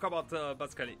want to talk about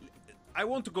basically. I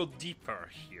want to go deeper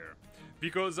here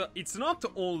because it's not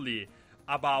only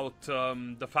about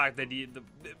the fact that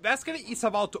basically it's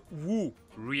about who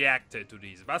reacted to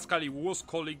this. Basically, who was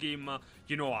calling him, a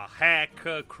hack,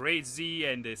 crazy,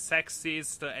 and a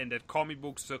sexist, and that comic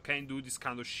books can do this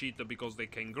kind of shit because they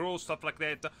can grow, stuff like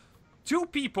that. Two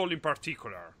people in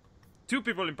particular. Two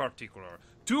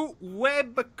two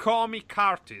webcomic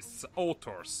artists,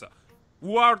 authors.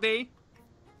 Who are they?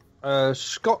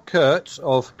 Scott Kurtz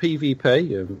of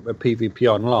PvP, PvP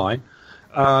Online,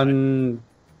 and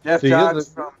Jeff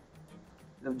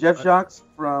Jocks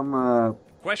from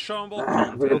Questionable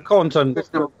content.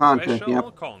 Questionable Content. Questionable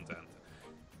Yep. content.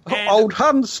 Old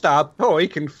hand stab. Oh, he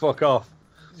can fuck off.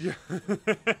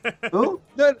 Who?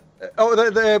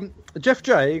 Jeff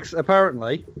Jakes,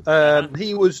 apparently,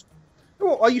 he was.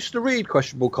 Well, I used to read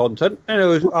questionable content,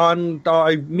 and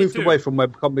I moved away from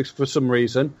webcomics for some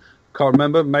reason. Can't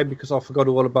remember. Maybe because I forgot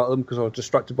all about them because I was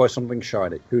distracted by something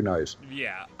shiny. Who knows?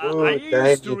 Yeah, I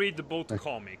used to read both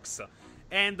comics,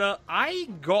 and I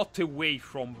got away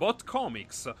from both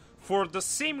comics for the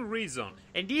same reason.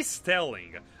 And he's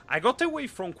telling, I got away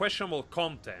from questionable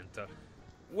content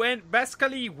when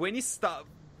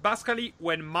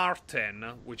Martin,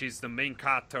 which is the main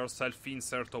character,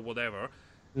 self-insert or whatever,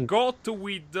 got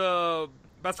with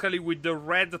with the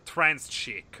red trans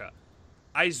chick.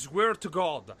 I swear to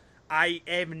God, I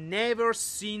have never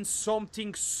seen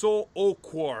something so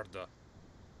awkward.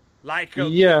 Like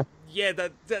I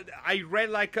read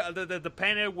like the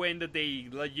panel when they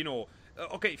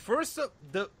okay, first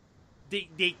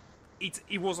it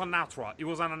was unnatural. It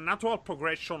was an unnatural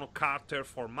progression of character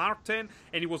for Martin,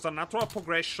 and it was a natural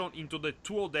progression into the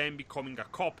two of them becoming a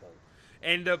couple.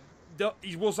 And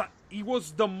it was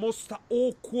the most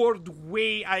awkward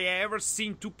way I ever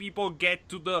seen two people get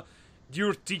to the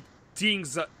dirty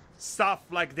things, stuff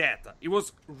like that. It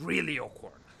was really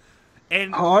awkward.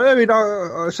 And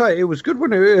I say it was good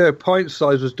when Pint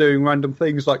Size was doing random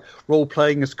things like role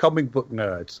playing as comic book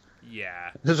nerds.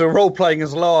 Yeah, there's a role playing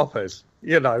as larpers.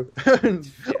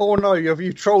 Oh no, have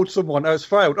you trolled someone? Oh, it's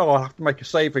failed. Oh, I have to make a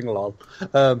saving lol.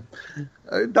 That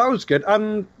was good,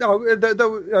 and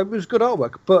it was good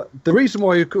artwork. But the reason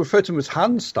why you refer to him as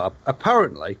hand stab,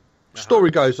 apparently,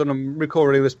 story goes, and I'm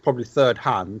recording this probably third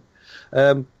hand.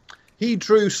 He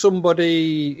drew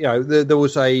somebody. There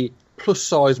was a plus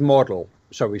size model,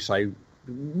 shall we say,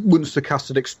 once the cast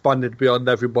had expanded beyond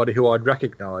everybody who I'd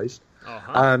recognised,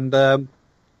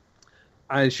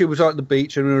 and she was out at the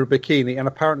beach in a bikini, and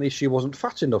apparently she wasn't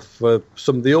fat enough for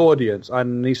some of the audience.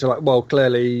 And he's like, well,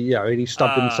 clearly, he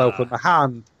stabbed himself in the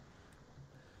hand.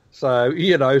 So,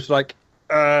 it's like,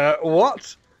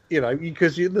 what?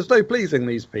 Because there's no pleasing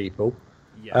these people.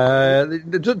 Yeah.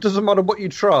 It doesn't matter what you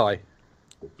try.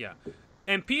 Yeah.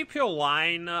 And PvP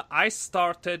Online, I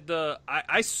stopped reading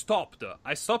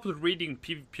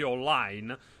PvP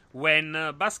Online when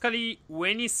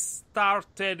he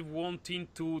started wanting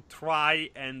to try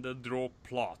and draw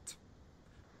plot.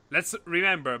 Let's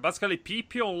remember, basically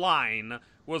PvP Online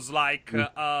was like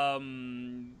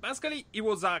basically it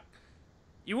was a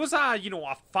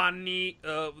funny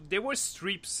there were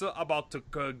strips about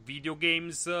video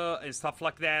games and stuff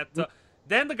like that.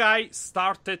 Then the guy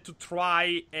started to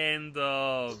try and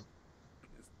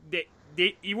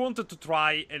he wanted to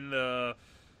try and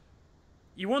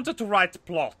he wanted to write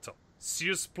plot,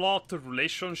 serious plot,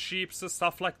 relationships,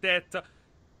 stuff like that.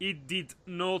 It did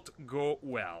not go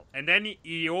well. And then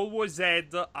he always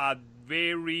had a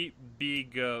very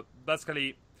big,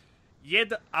 he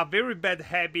had a very bad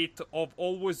habit of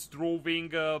always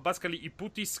drawing, he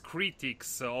put his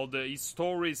critics or his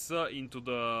stories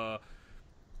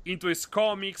into his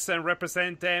comics and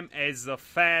represent them as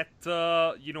fat,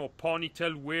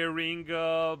 ponytail wearing,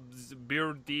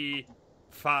 beardy,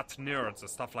 fat nerds,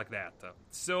 stuff like that.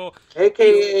 So,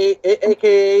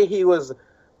 AKA, he was,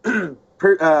 he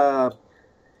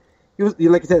was,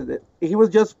 like I said, he was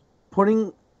just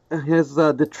putting his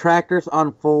detractors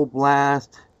on full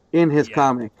blast in his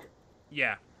comic.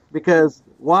 Yeah. Because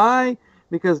why?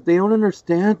 Because they don't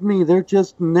understand me. They're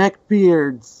just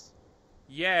neckbeards.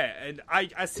 Yeah, and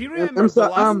I still remember.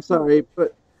 I'm sorry,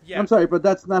 but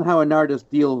that's not how an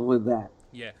artist deals with that.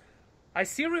 Yeah, I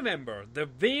still remember the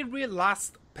very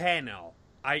last panel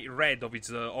I read of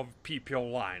PvP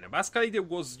Online. Basically, there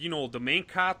was the main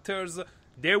characters.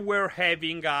 They were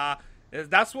having a.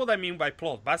 That's what I mean by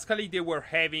plot. Basically, they were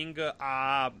having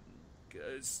a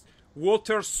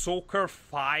water soccer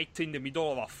fight in the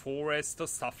middle of a forest,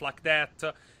 stuff like that,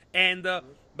 and.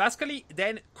 Basically,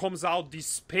 then comes out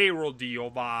this parody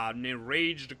of an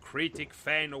enraged critic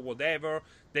fan or whatever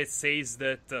that says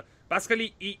that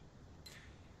basically he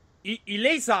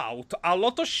lays out a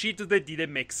lot of shit that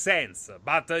didn't make sense.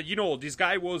 But, this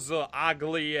guy was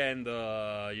ugly and,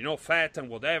 fat and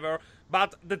whatever.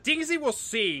 But the things he was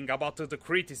saying about the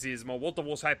criticism of what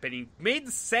was happening made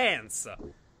sense.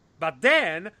 But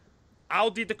then, how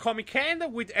did the comic end?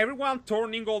 With everyone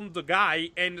turning on the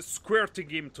guy and squirting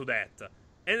him to death.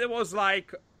 And it was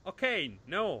like, okay,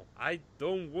 no, I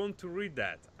don't want to read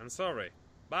that. I'm sorry.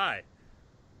 Bye.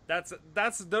 That's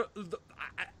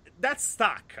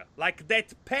stuck. Like,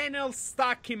 that panel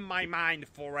stuck in my mind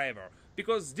forever.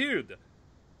 Because, dude,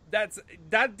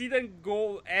 that didn't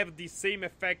have the same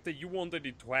effect that you wanted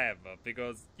it to have.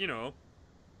 Because,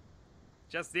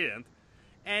 just didn't.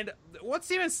 And what's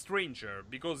even stranger,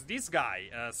 because this guy,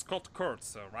 Scott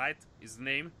Kurtz, right? His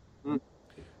name?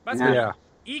 But Yeah.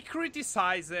 he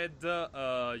criticized,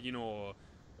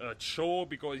 Cho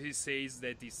because he says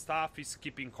that his staff is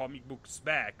keeping comic books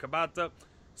back. But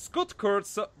Scott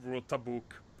Kurtz wrote a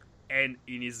book, and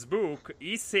in his book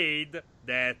he said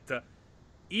that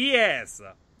he has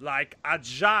like a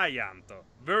giant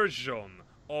version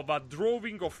of a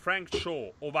drawing of Frank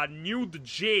Cho of a nude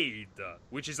Jade,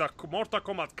 which is a Mortal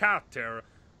Kombat character,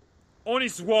 on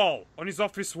his wall, on his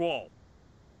office wall.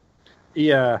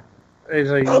 Yeah.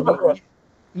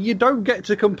 You don't get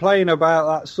to complain about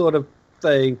that sort of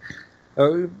thing,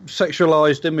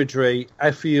 sexualized imagery,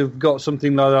 if you've got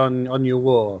something like that on your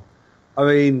wall. I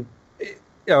mean,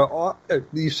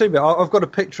 you see me, I've got a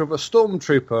picture of a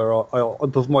stormtrooper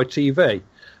above my TV.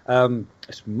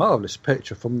 It's a marvellous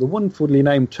picture from the wonderfully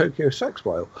named Tokyo Sex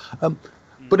Whale.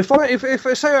 But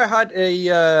if say I had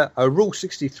a Rule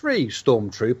 63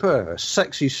 stormtrooper, a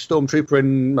sexy stormtrooper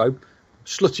in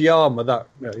slutty armour that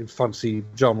fancy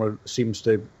genre seems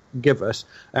to give us,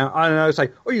 and I would say,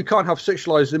 oh, you can't have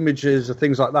sexualised images or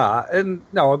things like that, and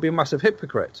no, I'd be a massive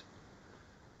hypocrite.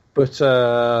 But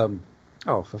for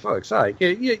fuck's sake,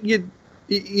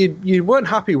 you weren't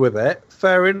happy with it,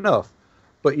 fair enough.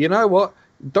 But you know what?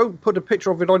 Don't put a picture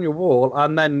of it on your wall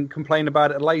and then complain about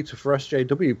it later for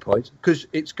SJW points, because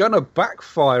it's going to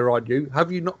backfire on you.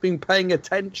 Have you not been paying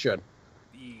attention?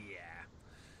 Yeah.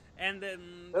 And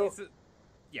then,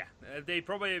 they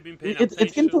probably have been paying attention.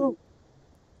 It's getting to...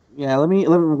 Yeah, let me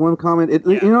one comment.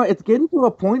 It's getting to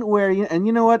a point where, and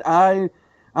you know what, I'm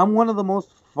one of the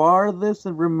most farthest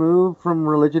removed from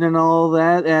religion and all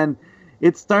that, and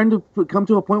it's starting to come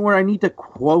to a point where I need to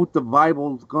quote the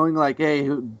Bible, going like, "Hey,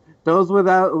 those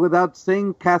without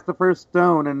sin cast the first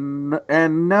stone,"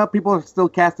 and now people are still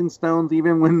casting stones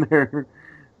even when they're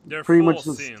pretty much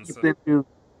sins.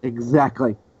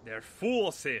 Exactly. They're full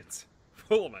of sins,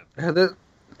 full of them.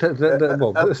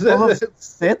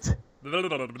 Sit.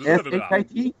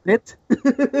 S-H-I-T, sit.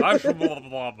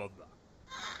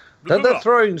 They're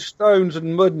throwing stones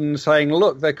and mud and saying,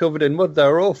 look, they're covered in mud,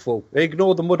 they're awful.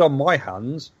 Ignore the mud on my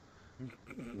hands.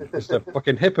 Because they're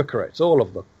fucking hypocrites, all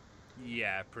of them.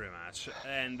 Yeah, pretty much.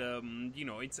 And,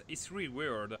 it's really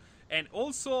weird. And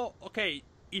also, okay,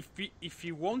 if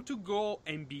you want to go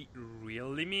and be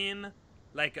really mean,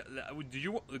 like,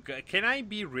 can I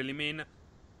be really mean?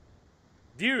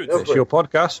 Dudes. It's your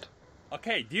podcast.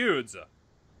 Okay, dudes.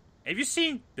 Have you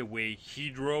seen the way he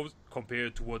draws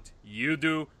compared to what you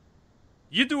do?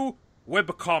 You do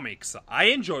webcomics. I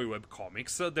enjoy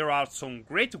webcomics. There are some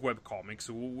great webcomics,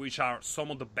 which are some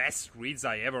of the best reads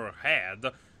I ever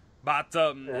had. But,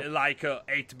 like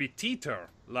 8-Bit Teeter,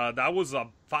 that was a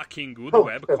fucking good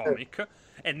webcomic.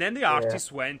 And then the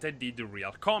artist went and did the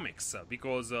real comics,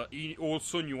 because he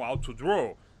also knew how to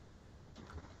draw.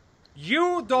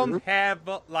 You don't have,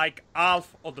 like,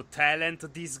 half of the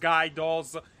talent this guy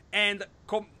does, and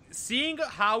seeing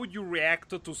how you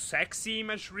react to sexy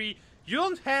imagery, you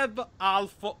don't have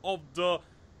half of the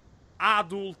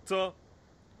adult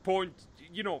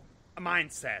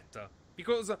mindset.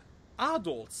 Because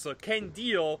adults can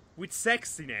deal with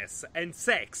sexiness and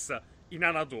sex in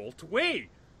an adult way.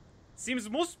 Seems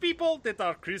most people that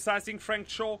are criticizing Frank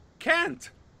Cho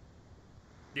can't.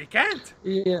 They can't.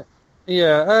 Yeah,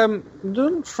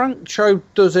 doesn't Frank Cho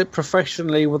does it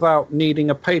professionally without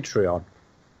needing a Patreon?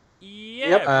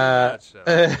 Yeah,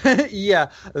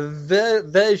 yeah.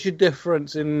 There's your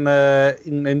difference in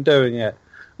doing it.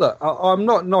 Look, I'm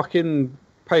not knocking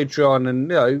Patreon, and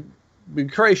the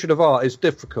creation of art is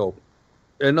difficult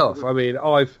enough. I mean,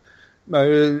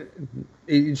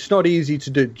 it's not easy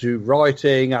to do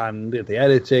writing and the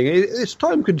editing. It's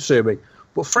time consuming.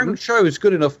 But Frank Cho is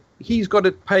good enough. He's got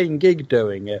a paying gig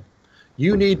doing it.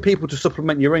 You need people to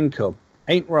supplement your income,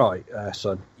 ain't right,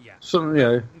 son? Yeah.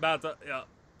 So But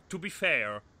to be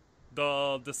fair,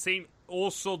 the same.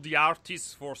 Also, the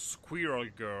artist for Squirrel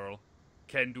Girl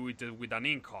can do it with an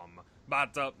income.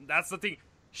 But that's the thing.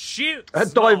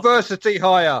 Diversity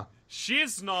hire.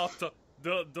 She's not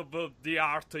the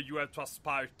art you have to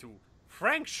aspire to.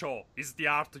 Frank Cho is the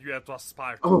art you have to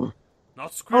aspire to.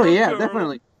 Not Squirrel Girl.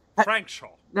 Definitely. Frank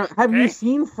Cho. Now, have you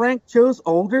seen Frank Cho's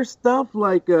older stuff,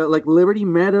 like Liberty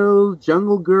Meadows,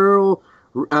 Jungle Girl,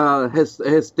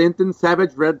 his stint in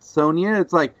Savage Red Sonja?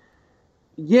 It's like,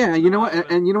 Yeah, you know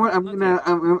what, and you know what? I'm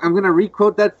gonna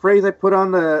requote that phrase I put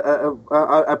on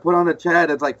the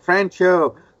chat. It's like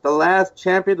Francho, the last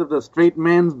champion of the straight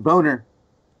man's boner.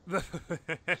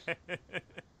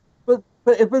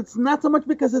 But if it's not so much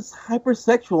because it's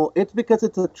hypersexual, it's because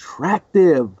it's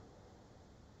attractive.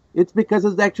 It's because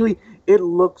it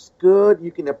looks good.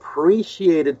 You can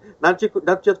appreciate it, not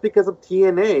just because of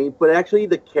TNA, but actually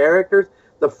the characters,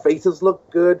 the faces look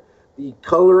good. The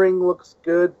coloring looks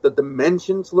good. The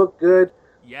dimensions look good.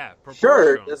 Yeah,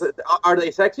 sure. Are they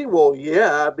sexy? Well,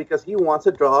 yeah, because he wants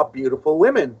to draw beautiful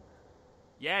women.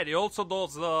 Yeah, he also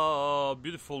does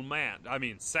beautiful man. I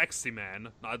mean, sexy man.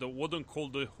 I wouldn't call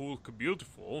the Hulk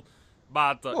beautiful,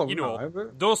 but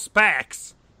those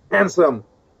specs. Handsome.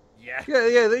 Yeah.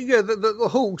 Yeah. The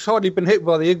Hulk's hardly been hit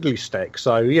by the ugly stick,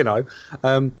 so yeah.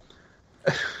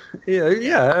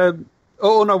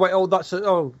 Oh no! Wait. Oh, that's. I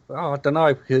don't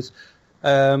know, because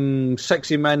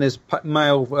sexy men is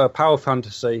male power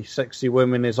fantasy. Sexy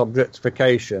women is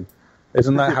objectification.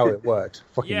 Isn't that how it works?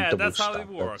 Yeah, that's how it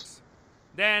works.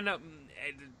 Then,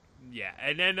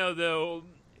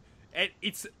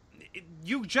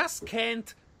 you just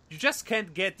can't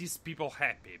get these people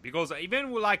happy, because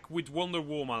even like with Wonder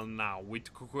Woman now,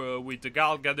 with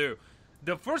Gal Gadot,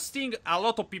 the first thing a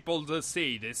lot of people they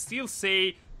still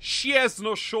say she has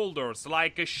no shoulders,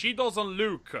 like she doesn't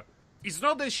look. It's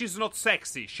not that she's not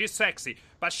sexy, she's sexy,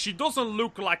 but she doesn't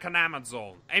look like an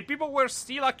Amazon, and people were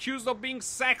still accused of being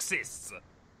sexist.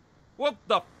 What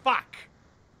the fuck?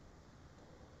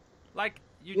 Like,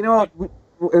 you know what?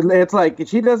 It's like,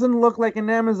 she doesn't look like an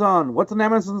Amazon. What's an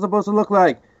Amazon supposed to look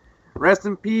like? Rest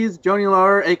in peace, Joni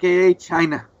Laurer, a.k.a.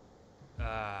 China.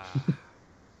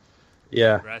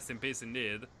 Yeah. Rest in peace,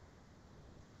 indeed.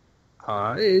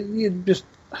 You just...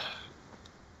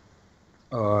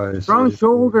 strong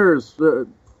shoulders,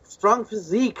 strong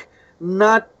physique,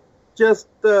 not just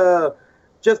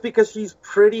because she's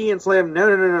pretty and slim.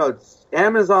 No. It's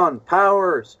Amazon,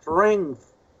 power, strength.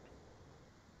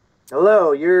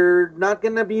 Hello, you're not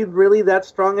going to be really that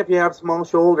strong if you have small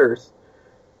shoulders.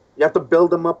 You have to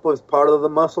build them up as part of the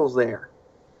muscles there.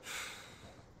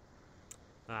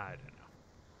 I don't know.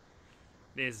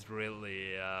 This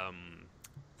really,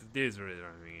 this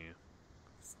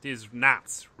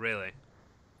nuts, really.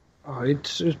 Oh,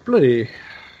 it's bloody...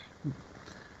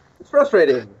 It's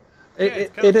frustrating.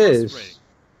 It is.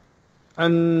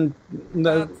 And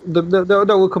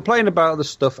they'll complain about the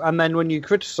stuff, and then when you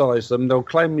criticise them, they'll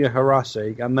claim you're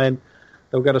harassing, and then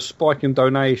they'll get a spike in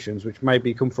donations, which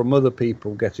maybe come from other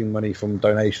people getting money from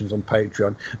donations on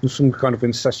Patreon, and some kind of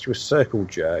incestuous circle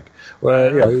jerk.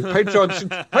 Where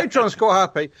Patreon's quite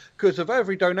happy because of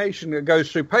every donation that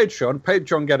goes through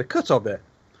Patreon get a cut of it,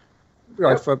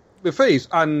 for the fees,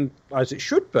 and as it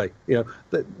should be.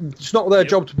 It's not their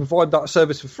job to provide that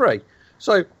service for free.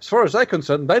 So, as far as they're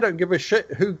concerned, they don't give a shit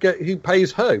who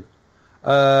pays who.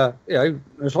 As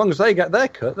long as they get their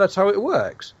cut, that's how it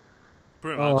works.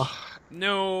 Pretty much.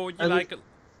 No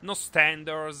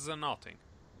standards, nothing,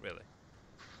 really.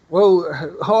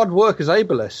 Well, hard work is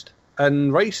ableist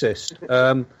and racist.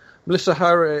 Melissa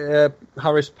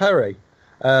Harris Perry.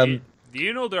 Do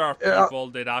you know there are people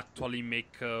that actually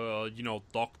make,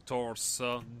 doctors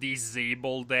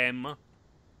disable them?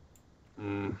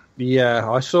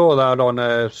 Yeah, I saw that on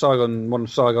one of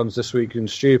Saigon's This Week in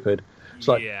Stupid. It's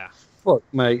like, fuck,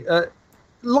 mate.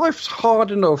 Life's hard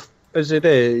enough as it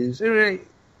is.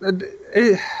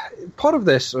 Part of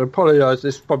this, I apologise,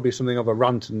 this is probably something of a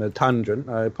rant and a tangent.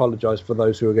 I apologise for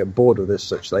those who get bored of this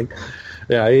such thing.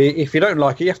 Yeah, if you don't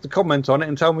like it, you have to comment on it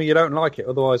and tell me you don't like it.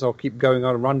 Otherwise, I'll keep going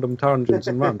on random tangents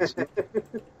and rants.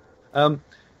 The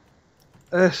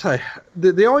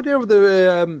idea of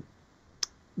the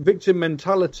victim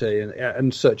mentality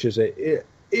and such as it.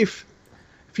 If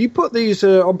you put these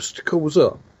obstacles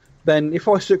up, then if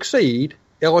I succeed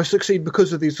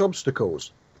because of these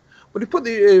obstacles. But if you put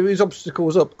these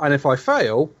obstacles up, and if I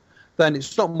fail, then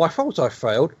it's not my fault I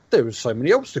failed. There are so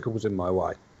many obstacles in my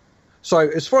way. So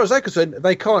as far as they're concerned,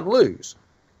 they can't lose.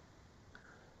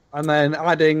 And then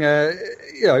adding, that's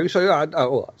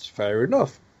fair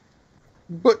enough.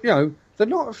 But, they're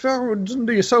not fair. It doesn't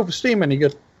do your self-esteem any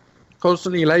good.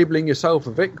 Constantly labelling yourself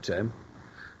a victim.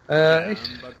 But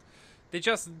they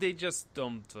just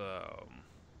don't.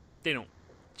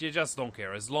 They just don't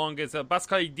care. As long as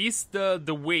basically this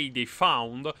the way they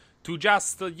found to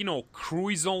just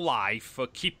cruise on life,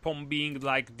 keep on being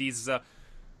like these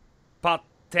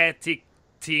pathetic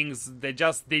things. They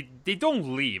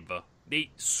don't live. They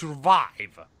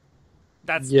survive.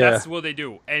 That's what they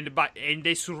do, and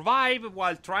they survive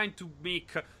while trying to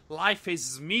make life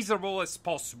as miserable as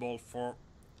possible for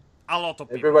a lot of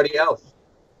people. Everybody else.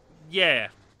 Yeah,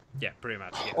 pretty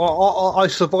much. Yeah. I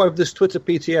survived this Twitter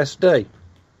PTSD.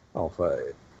 Oh,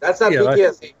 That's not yeah,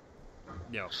 PTSD.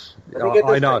 No,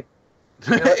 I know.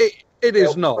 It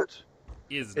is not.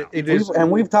 is not. It is.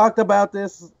 And we've talked about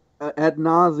this ad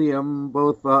nauseum,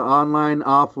 both online,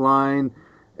 offline,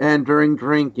 and during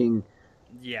drinking.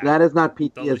 Yeah. That is not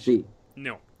PTSD.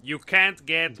 No, you can't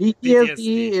get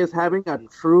PTSD is having a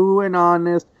true and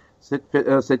honest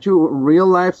real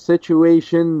life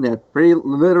situation that very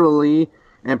literally,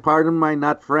 and pardon my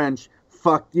not French,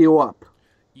 fucked you up.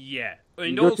 Yeah, You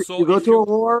and go also to, you go if to a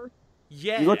war.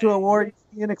 Yeah. You go to a war. You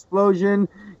see an explosion.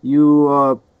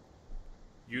 You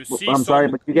see. I'm sorry,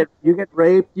 but you get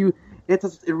raped.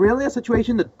 It's really a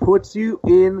situation that puts you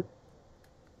in.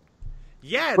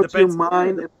 Yeah, puts depends. your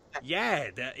mind. Yeah,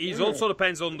 it also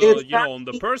depends on the on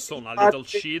the person. A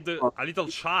little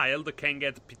child can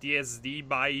get PTSD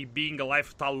by being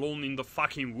left alone in the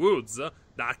fucking woods.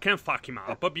 That can fuck him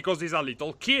up because he's a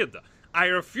little kid. I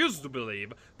refuse to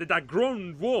believe that a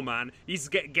grown woman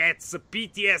gets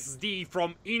PTSD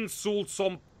from insults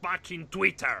on fucking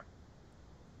Twitter.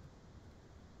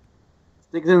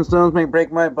 Sticks and stones may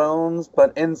break my bones,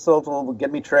 but insults will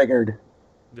get me triggered.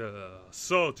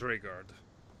 So triggered.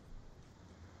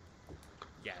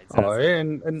 Yeah, it's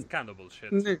kind of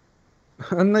bullshit.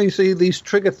 And you see, these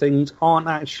trigger things aren't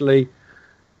actually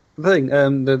the thing.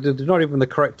 They're not even the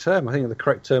correct term. I think the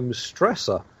correct term is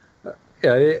stressor.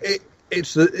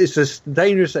 It's a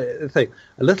dangerous thing.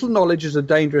 A little knowledge is a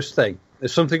dangerous thing.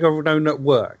 It's something I've known at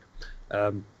work.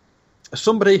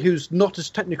 Somebody who's not as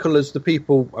technical as the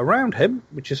people around him,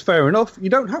 which is fair enough. You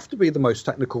don't have to be the most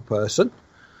technical person.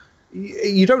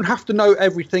 You don't have to know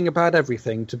everything about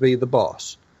everything to be the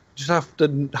boss. You just have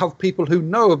to have people who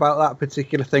know about that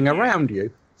particular thing around you,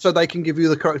 so they can give you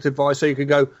the correct advice. So you can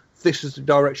go, "This is the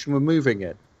direction we're moving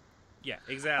in." Yeah,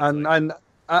 exactly.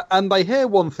 And they hear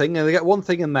one thing and they get one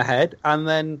thing in their head, and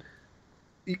then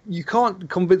you can't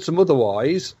convince them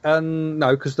otherwise. And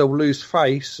no, because they'll lose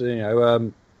face.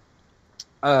 It's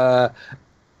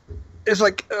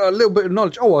like a little bit of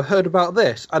knowledge. Oh, I heard about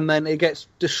this, and then it gets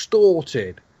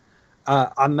distorted,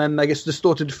 and then it gets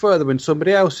distorted further when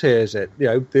somebody else hears it.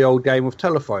 The old game of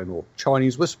telephone or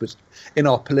Chinese whispers in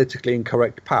our politically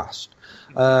incorrect past.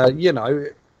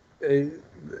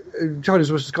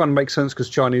 Chinese whispers kind of make sense because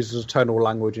Chinese is a tonal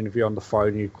language, and if you're on the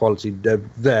phone, your quality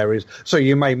varies, so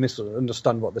you may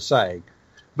misunderstand what they're saying.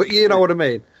 But you know what I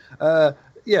mean. So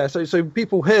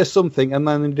people hear something and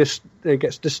then it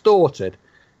gets distorted.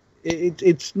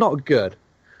 It's not good.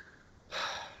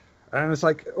 And it's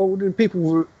like,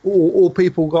 people go,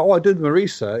 "Oh, I did my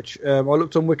research. I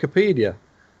looked on Wikipedia."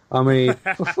 I mean,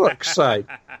 for fuck's sake.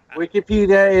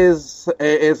 Wikipedia is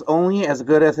only as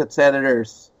good as its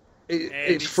editors.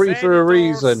 It's free for a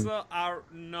reason. Are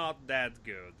not that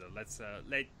good. Let's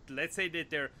say that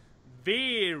they're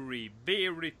very,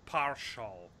 very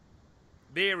partial.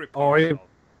 Very partial.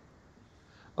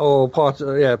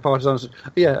 Partisans.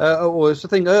 It's the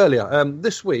thing earlier.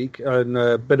 This week, and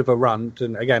a bit of a rant,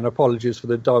 and again, apologies for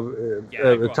the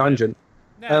tangent.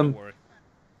 Don't worry.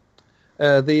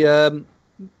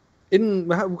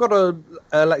 We've got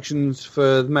elections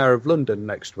for the Mayor of London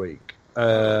next week.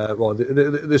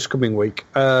 This coming week.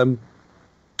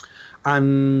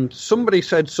 And somebody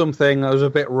said something that was a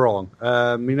bit wrong.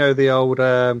 The old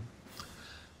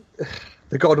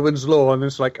the Godwin's Law, and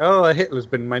it's like, oh, Hitler's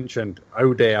been mentioned.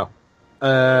 Oh dear.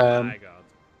 Oh my God.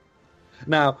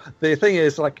 Now the thing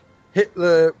is, like,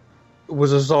 Hitler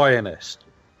was a Zionist.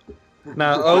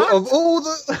 Now, of all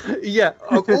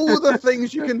the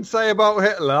things you can say about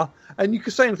Hitler, and you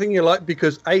can say anything you like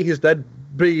because A, he's dead,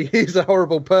 B, he's a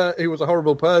horrible he was a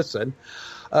horrible person.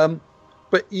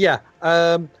 But yeah,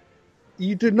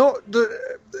 you do not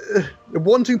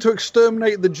wanting to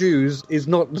exterminate the Jews is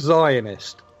not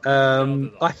Zionist.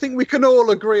 I think we can all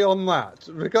agree on that,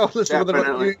 regardless of whether or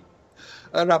not you.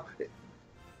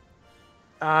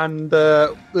 And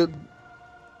there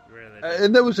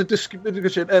was a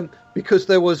discussion because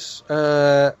there was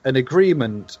an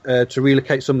agreement to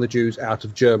relocate some of the Jews out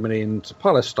of Germany into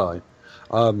Palestine.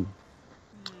 And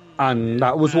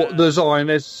that was what the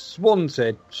Zionists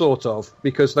wanted, sort of,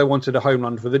 because they wanted a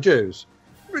homeland for the Jews.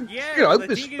 Yeah, I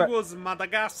think it was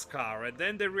Madagascar, and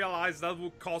then they realized that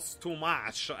would cost too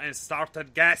much and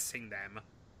started gassing them.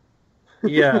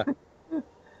 Yeah.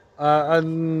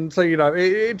 And so,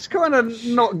 it's kind of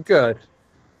not good.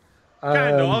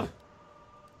 Kind of.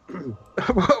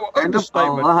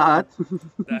 Understatement.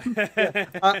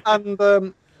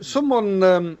 And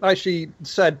someone actually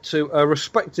said to a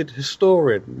respected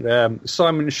historian,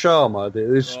 Simon Sharma, the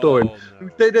historian, who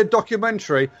did a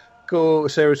documentary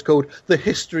series called "A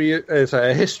History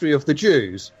of the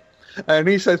Jews," and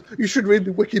he says, you should read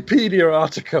the Wikipedia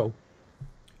article.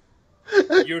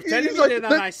 You're telling me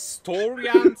that an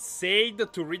historian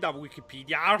said to read a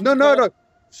Wikipedia article? No.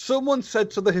 Someone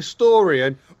said to the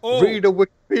historian, read a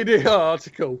Wikipedia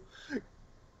article.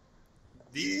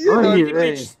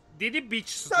 Did he bitch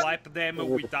slap them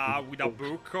with a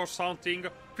book or something?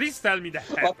 Please tell me that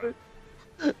happened.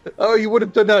 Oh, you would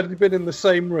have done that if you'd been in the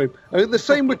same room. I mean, the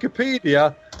same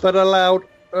Wikipedia that allowed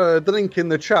the link in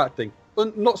the chat thing.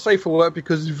 But not safe for work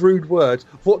because of rude words.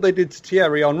 What they did to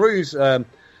Thierry Henry's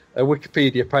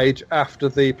Wikipedia page after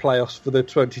the playoffs for the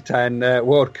 2010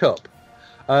 World Cup.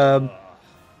 So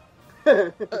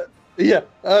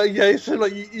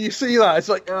like you see that it's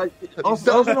like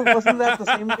also wasn't that the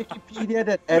same Wikipedia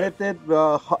that edited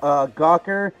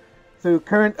Gawker to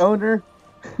current owner?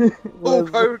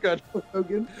 Hogan.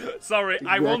 Sorry, exactly.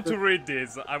 I want to read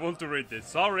this.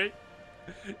 Sorry,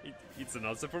 it's an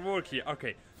answer for work here.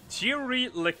 Okay. Thierry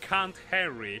Lecant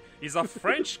Henry is a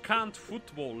French cant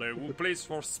footballer who plays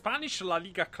for Spanish La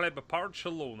Liga club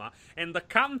Barcelona and the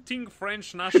canting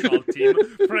French national team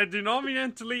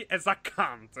predominantly as a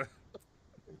cant.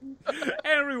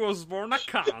 Henry was born a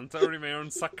cant and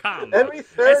remains a cant.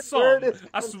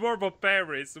 A suburb of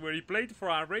Paris, where he played for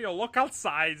a Real local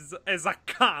sides as a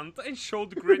cant and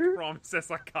showed great promise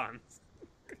as a cant.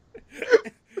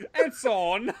 And so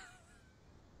on.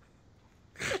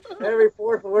 Every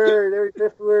fourth word, every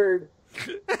fifth word.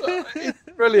 It's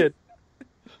brilliant.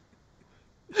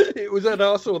 It was at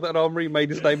Arsenal that Henry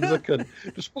made his name as a cunt.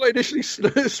 Despite initially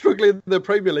struggling in the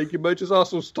Premier League, he emerged as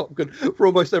Arsenal's top gun for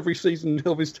almost every season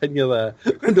of his tenure there.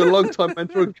 And a long-time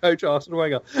mentor and coach, Arsene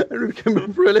Wenger. Henry became a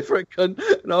prolific cunt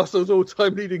and Arsenal's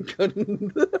all-time leading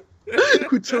cunt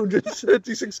with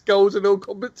 236 goals in all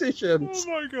competitions.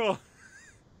 Oh my god.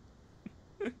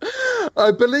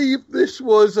 I believe this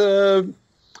was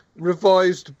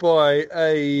revised by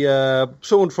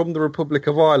someone from the Republic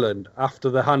of Ireland after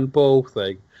the handball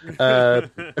thing.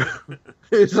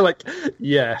 It's like,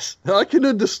 yes, I can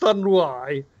understand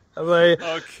why.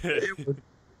 Okay.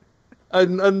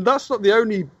 And that's not the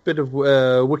only bit of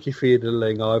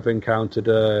Wikifiddling I've encountered.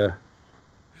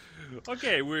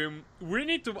 Okay, we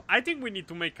need to. I think we need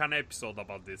to make an episode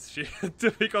about this shit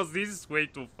because this is way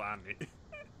too funny.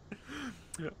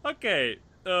 Okay,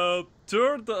 third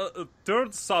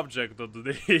subject of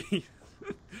the day.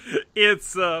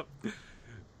 It's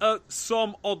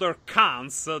some other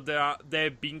cants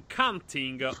they've been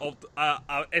canting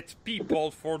at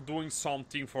people for doing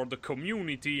something for the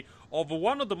community of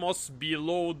one of the most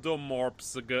beloved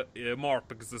morpgs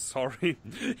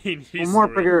in history.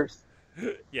 Morpgers.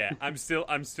 Yeah, I'm still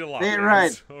laughing. They're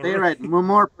right.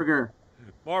 Morpger.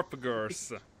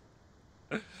 Morpgers.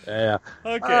 Yeah.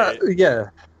 Okay. Yeah.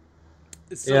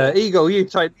 So, yeah, Eagle, you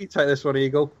take this one,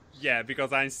 Eagle. Yeah,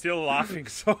 because I'm still laughing.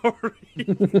 Sorry.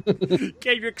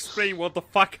 Can you explain what the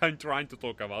fuck I'm trying to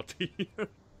talk about here?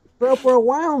 So for a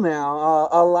while now,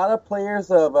 a lot of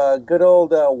players of good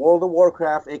old World of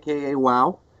Warcraft, aka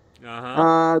WoW,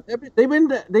 they've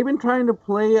been trying to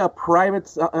play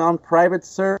on private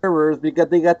servers because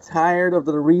they got tired of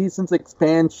the recent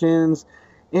expansions,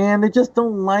 and they just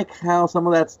don't like how some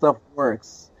of that stuff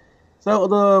works. So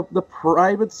the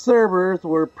private servers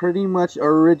were pretty much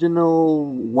original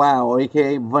WoW,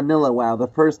 aka VanillaWoW, the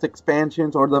first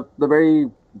expansions or the very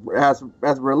as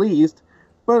released,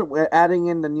 but adding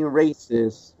in the new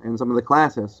races and some of the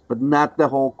classes, but not the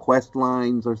whole quest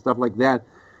lines or stuff like that,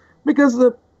 because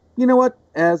you know what?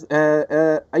 As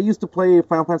I used to play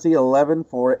Final Fantasy 11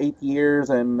 for 8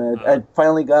 years, and I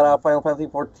finally got out Final Fantasy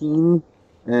 14,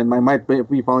 and I might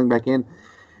be falling back in.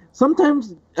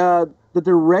 Sometimes the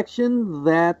direction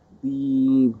that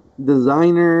the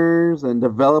designers and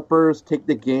developers take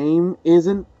the game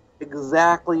isn't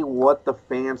exactly what the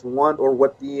fans want or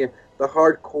what the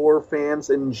hardcore fans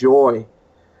enjoy.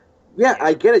 Yeah,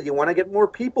 I get it. You want to get more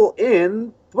people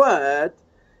in, but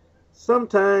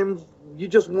sometimes you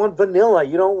just want vanilla.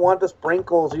 You don't want the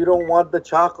sprinkles. You don't want the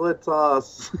chocolate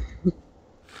sauce.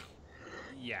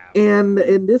 Yeah. And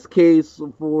in this case,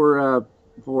 for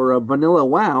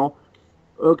VanillaWoW,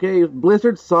 okay,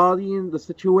 Blizzard saw the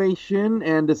situation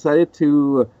and decided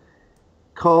to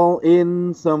call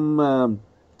in some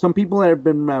people that have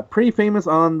been pretty famous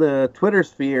on the Twitter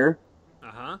sphere,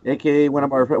 aka one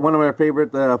of our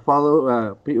favorite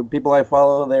people I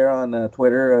follow there on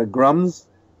Twitter, Grummz.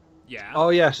 Yeah. Oh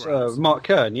yes, Mark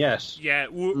Kern. Yes. Yeah.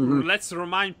 Let's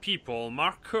remind people,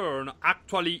 Mark Kern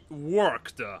actually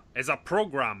worked as a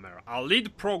programmer, a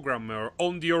lead programmer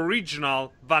on the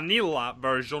original vanilla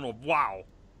version of WoW.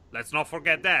 Let's not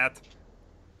forget that.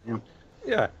 Yeah.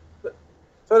 Yeah.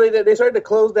 So they started to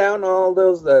close down all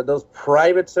those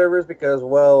private servers because,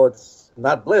 well, it's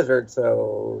not Blizzard,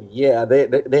 so yeah,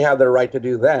 they have the right to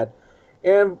do that.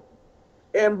 And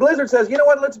Blizzard says, you know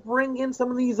what, let's bring in some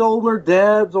of these older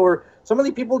devs or some of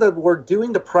the people that were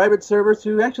doing the private servers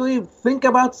to actually think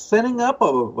about setting up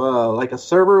a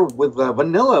server with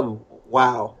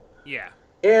VanillaWoW. Yeah.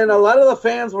 And a lot of the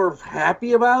fans were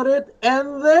happy about it,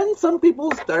 and then some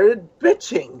people started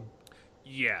bitching.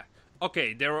 Yeah.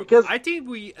 Okay, Because I think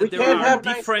we there can't are have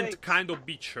nice different things. kind of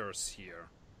bitchers here.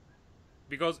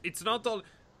 Because it's not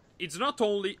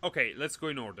only okay, let's go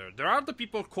in order. There are the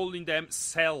people calling them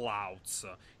sellouts.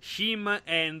 Him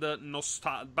and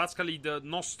basically the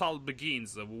Nostal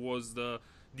Begins, who was the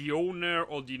owner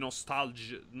of the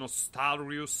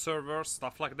Nostalrius server,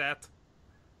 stuff like that.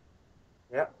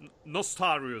 Yeah,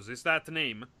 Nostalrius, is that the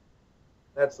name?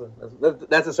 that's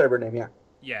a server name, yeah.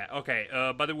 Yeah, okay.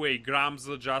 By the way, Grummz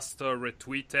just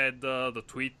retweeted the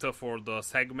tweet for the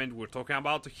segment we're talking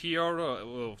about here.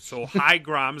 So, hi,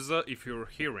 Grummz, if you're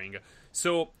hearing.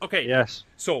 So, okay. Yes.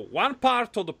 So, one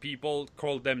part of the people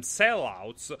call them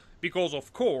sellouts because,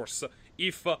 of course,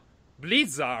 if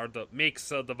Blizzard makes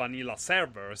the vanilla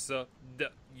servers,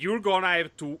 you're gonna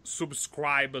have to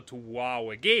subscribe to WoW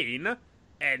again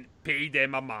and pay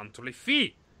them a monthly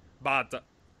fee. But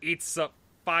it's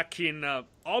fucking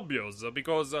obvious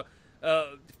because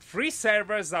free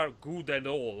servers are good and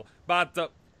all,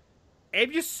 but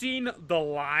have you seen the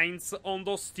lines on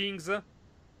those things?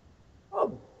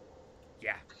 Oh,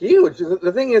 Yeah. huge.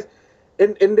 The thing is,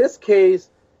 in this case,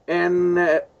 and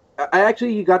I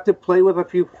actually got to play with a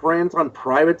few friends on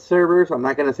private servers. I'm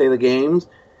not going to say the games.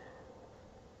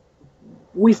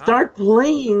 We start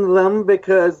playing them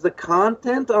because the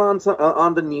content on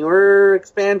the newer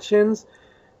expansions,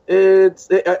 it's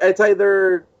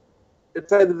either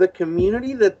the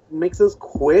community that makes us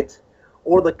quit,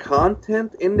 or the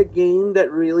content in the game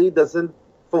that really doesn't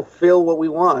fulfill what we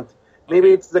want.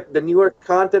 Maybe it's the newer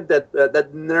content that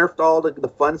nerfed all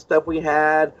the fun stuff we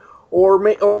had, or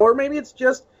maybe it's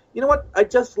just, you know what, I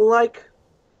just like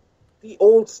the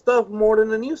old stuff more than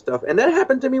the new stuff. And that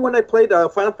happened to me when I played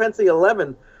Final Fantasy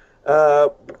XI,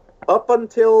 up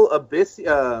until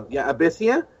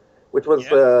Abyssia, which was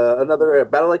another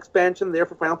battle expansion there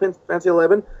for Final Fantasy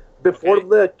XI. Before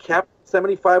the Cap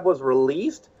 75 was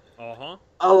released,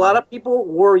 a lot of people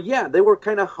were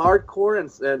kind of hardcore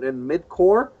and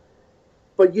mid-core,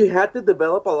 but you had to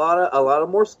develop a lot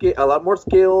more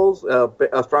skills,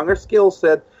 a stronger skill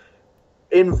set,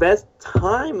 invest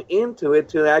time into it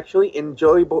to actually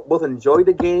enjoy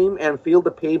the game and feel the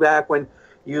payback when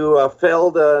you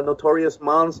felled a notorious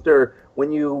monster,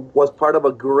 when you was part of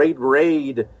a great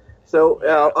raid. So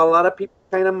a lot of people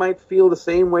kind of might feel the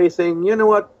same way, saying, you know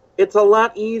what, it's a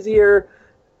lot easier,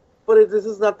 but this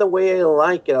is not the way I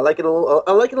like it. I like it a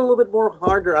little bit more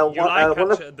harder. I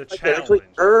want the to challenge. actually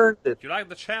earn it. You like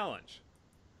the challenge.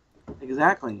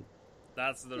 Exactly.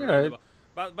 That's the.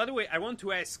 But by the way, I want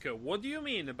to ask, what do you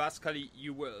mean? Basically,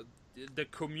 the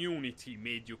community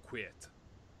made you quit.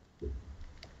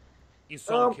 In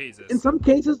some cases. In some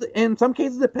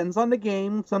cases, it depends on the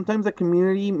game. Sometimes the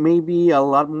community may be a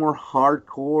lot more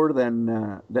hardcore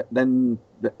than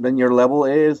your level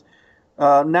is.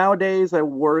 Nowadays, I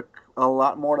work a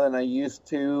lot more than I used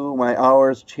to. My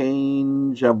hours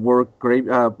change. I'm going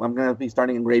to be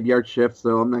starting in graveyard shifts,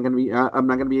 so I'm not going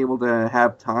to be able to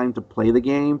have time to play the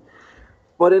game.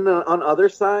 But on other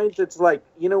sides, it's like,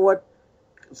 you know what?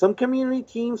 Some community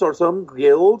teams or some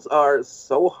guilds are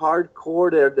so hardcore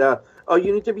that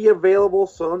you need to be available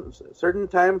certain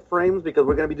time frames because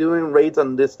we're going to be doing raids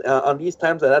on these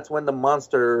times, and that's when the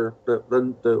monster,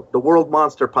 the world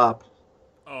monster pops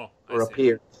or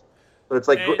appears. So it's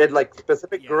like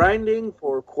specific grinding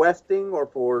for questing or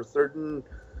for certain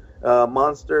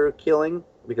monster killing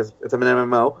because it's an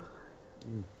MMO.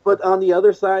 But on the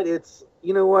other side, it's,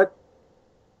 you know what?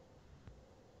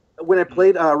 When I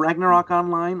played Ragnarok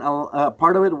Online,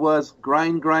 part of it was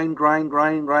grind,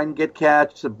 get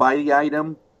catch, buy the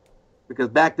item, because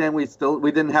back then we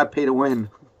didn't have pay to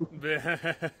win.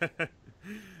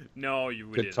 No, we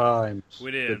didn't. Good times.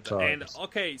 We didn't. Good times. And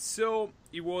okay, so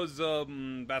it was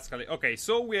basically okay.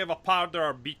 So we have a part that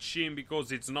are bitching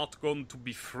because it's not going to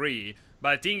be free.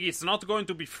 But I think it's not going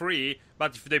to be free.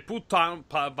 But if they put down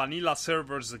vanilla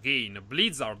servers again,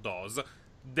 Blizzard does,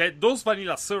 that those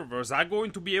vanilla servers are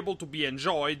going to be able to be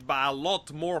enjoyed by a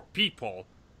lot more people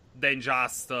than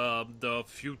just the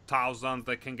few thousand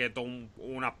that can get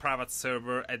on a private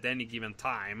server at any given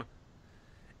time.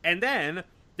 And then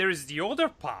there is the other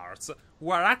parts who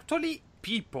are actually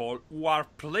people who are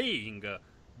playing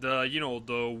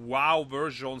the WoW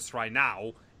versions right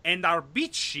now and are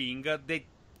bitching that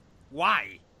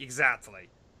Why exactly?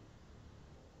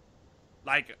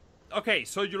 Like, okay,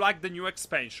 so you like the new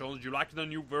expansions, you like the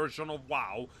new version of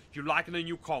WoW, you like the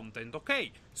new content.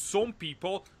 Okay, some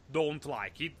people don't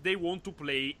like it. They want to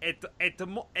play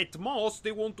at most.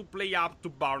 They want to play up to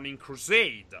Burning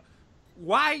Crusade.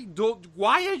 Why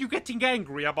are you getting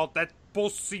angry about that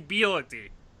possibility?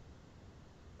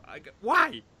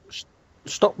 Why?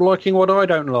 Stop liking what I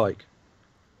don't like.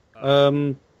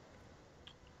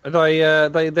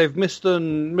 They've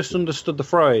misunderstood the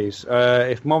phrase.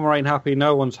 If Mama ain't happy,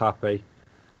 no one's happy.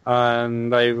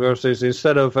 And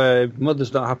instead of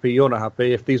mother's not happy, you're not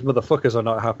happy. If these motherfuckers are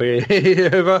not happy,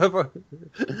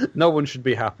 no one should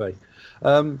be happy.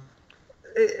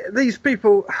 These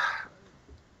people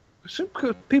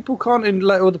can't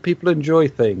let other people enjoy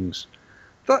things.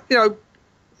 That,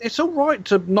 it's all right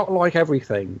to not like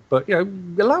everything, but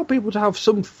allow people to have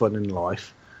some fun in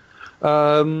life.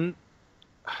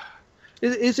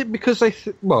 Is it because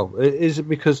is it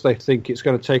because they think it's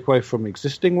going to take away from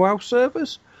existing WoW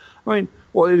servers? I mean,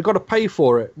 you've got to pay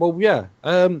for it. Well, yeah.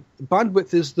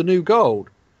 Bandwidth is the new gold.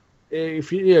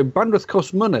 If bandwidth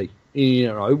costs money.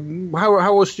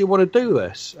 How else do you want to do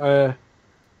this?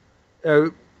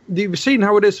 You've seen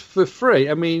how it is for free.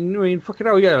 I mean, fucking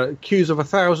hell, yeah. Queues of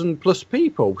 1,000+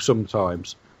 people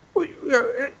sometimes. Well,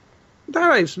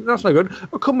 that's no good.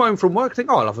 I come home from work,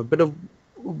 think, I'll have a bit of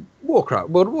World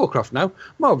of Warcraft now.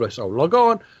 Marvellous. I'll log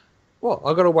on. What?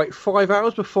 I've got to wait 5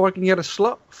 hours before I can get a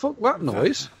slot? Fuck that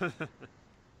noise.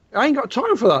 I ain't got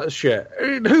time for that shit.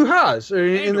 Who has?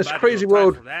 In this crazy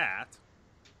world.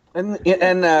 And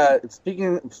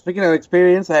speaking of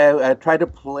experience, I tried to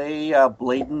play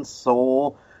Blatant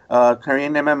Soul,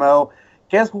 Korean MMO.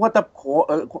 Guess what?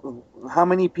 How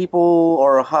many people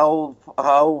or how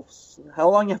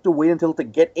long you have to wait until to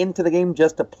get into the game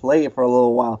just to play it for a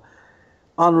little while?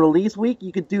 On release week,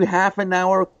 you could do half an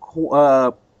hour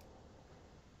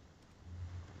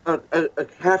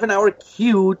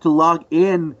queue to log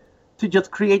in to just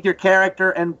create your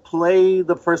character and play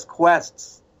the first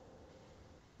quests.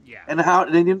 Yeah. And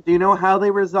do you know how they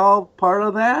resolve part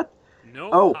of that? No.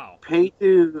 Oh, how? pay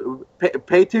to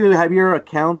have your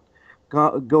account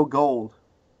go gold.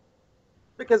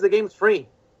 Because the game's free.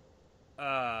 It's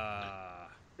a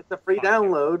free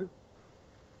download.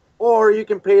 Or you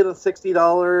can pay the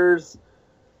 $60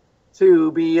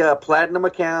 to be a platinum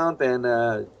account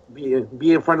and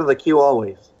be in front of the queue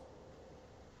always.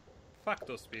 Fuck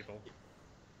those people.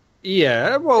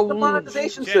 Yeah, well, the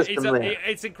monetization system there.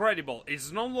 It's incredible.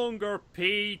 It's no longer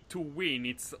pay to win.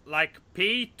 It's like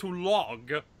pay to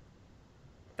log.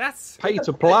 That's pay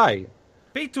to play.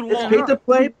 Pay to it's log. Pay to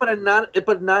play, but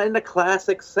not in the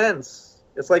classic sense.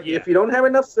 It's like if you don't have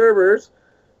enough servers,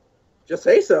 just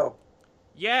say so.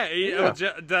 Yeah,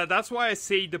 that's why I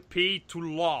say the pay to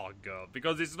log,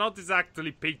 because it's not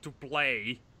exactly pay to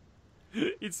play.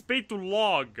 It's pay to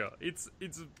log. It's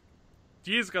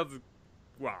just got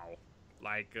wow,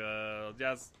 like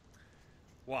just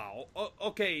wow.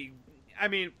 Okay, I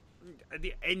mean,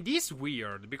 and this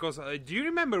weird because do you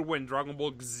remember when Dragon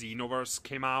Ball Xenoverse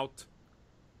came out?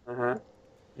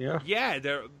 Yeah. Yeah,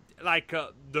 there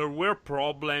were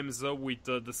problems with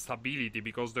the stability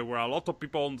because there were a lot of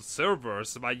people on the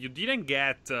servers, but you didn't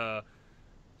get, well,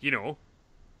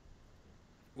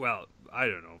 I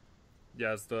don't know,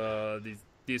 just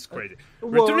this crazy.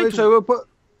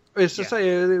 Say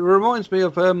it reminds me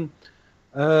of the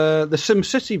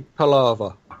SimCity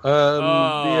palaver.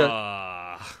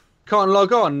 Can't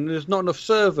log on. There's not enough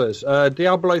servers.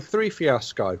 Diablo 3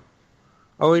 fiasco.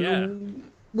 I mean,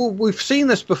 well, we've seen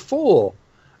this before.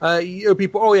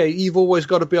 People, you've always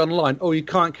got to be online. Oh, you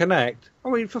can't connect. I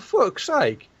mean, for fuck's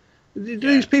sake. Do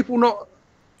these people not...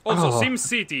 Also,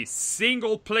 SimCity,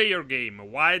 single-player game.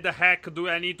 Why the heck do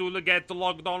I need to get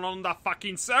logged on that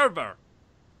fucking server?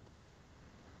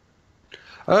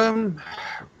 That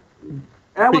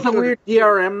was a weird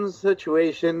DRM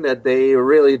situation that they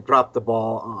really dropped the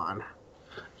ball on.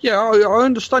 Yeah, I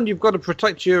understand you've got to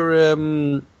protect your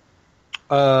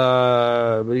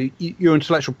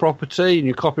intellectual property and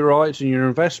your copyrights and your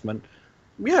investment.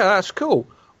 Yeah, that's cool.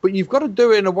 But you've got to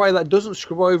do it in a way that doesn't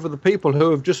screw over the people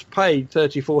who have just paid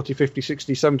 $30, $40, $50,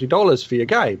 $60, $70 for your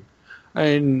game.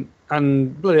 And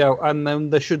bloody hell, and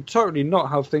then they should totally not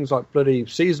have things like bloody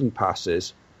season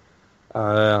passes.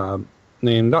 I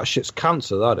mean, that shit's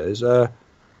cancer, that is.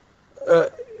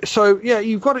 So yeah,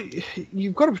 you've got to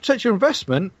protect your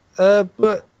investment,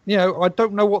 but I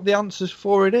don't know what the answers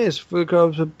for it is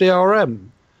because of DRM.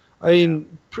 I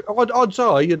mean, odds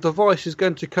are your device is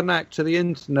going to connect to the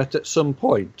internet at some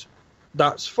point.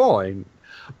 That's fine,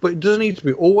 but it doesn't need to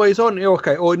be always on.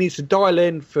 Okay, or it needs to dial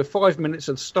in for 5 minutes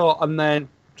at the start and then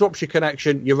drops your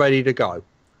connection, you're ready to go.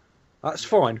 That's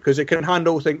fine, because it can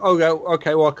handle things. Oh, yeah,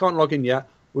 okay, well, I can't log in yet.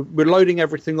 We're loading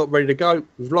everything up, ready to go.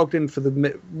 We've logged in for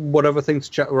the whatever things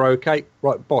to check we're okay.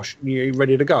 Right, bosh, you're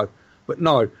ready to go. But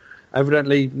no,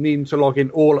 evidently needing to log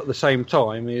in all at the same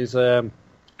time is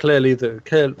clearly the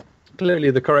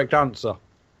correct answer.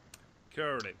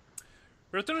 Curly.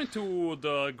 Returning to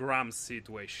the Grummz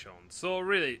situation. So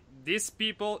really, these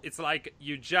people, it's like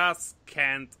you just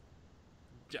can't.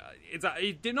 This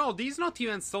is not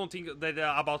even something that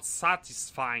about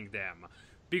satisfying them,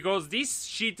 because this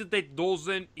shit that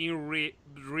doesn't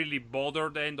really bother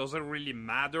them, doesn't really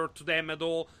matter to them at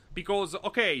all. Because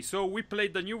okay, so we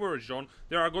played the new version.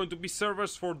 There are going to be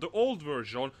servers for the old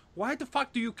version. Why the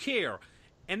fuck do you care?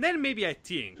 And then maybe I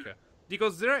think.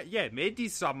 Because maybe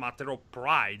it's a matter of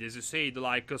pride, as you said,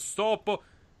 like, stop,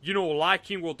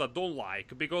 liking what I don't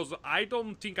like. Because I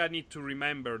don't think I need to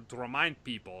remind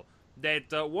people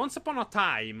that once upon a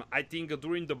time, I think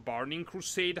during the Burning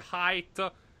Crusade height,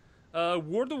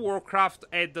 World of Warcraft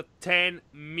had 10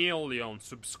 million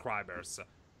subscribers.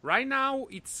 Right now,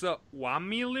 it's 1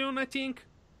 million, I think.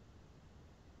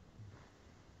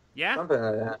 Yeah? Something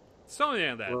like that. Something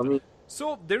like that. Well,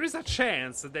 So there is a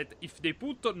chance that if they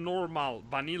put normal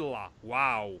vanilla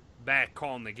WoW back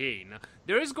on again,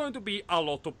 there is going to be a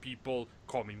lot of people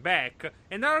coming back,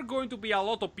 and there are going to be a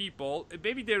lot of people,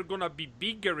 maybe they're gonna be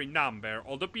bigger in number,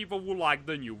 of the people who like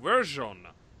the new version.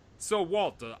 So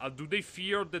what? Do they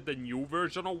fear that the new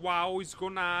version of WoW is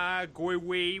gonna go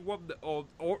away? Or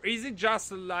is it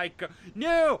just like,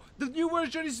 no, the new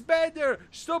version is better,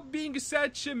 stop being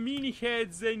such mini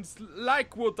heads and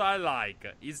like what I like?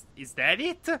 Is that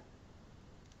it?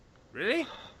 Really?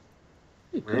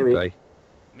 Maybe.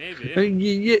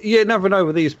 Maybe. You never know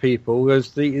with these people,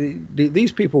 because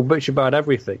these people bitch about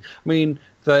everything. I mean,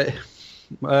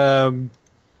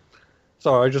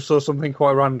 sorry, I just saw something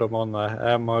quite random on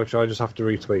there, which I just have to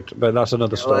retweet, but that's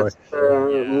another story.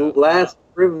 Last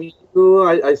review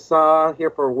I saw here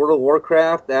for World of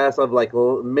Warcraft, as of like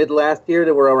mid last year,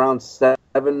 there were around 7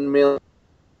 million.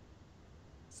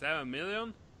 7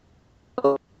 million?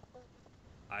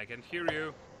 I can hear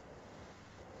you.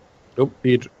 Oh,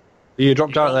 you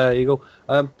dropped out there, Eagle.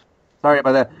 Sorry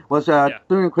about that. Was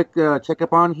doing a quick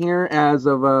checkup on here as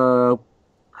of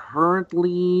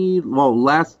currently,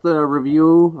 last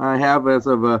review I have as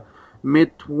of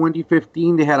mid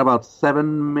 2015, they had about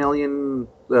 7 million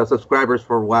subscribers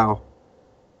for WoW.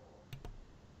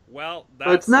 Well,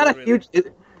 so it's not a huge.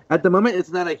 At the moment,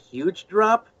 it's not a huge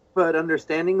drop, but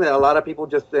understanding that a lot of people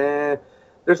just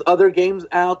there's other games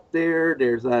out there.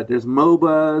 There's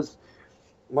MOBAs,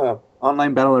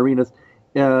 online battle arenas.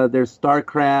 There's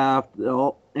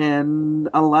StarCraft. And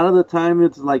a lot of the time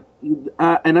it's like,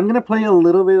 and I'm going to play a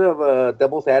little bit of a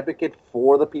devil's advocate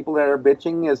for the people that are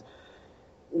bitching, is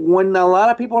when a lot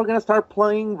of people are going to start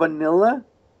playing vanilla,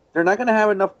 they're not going to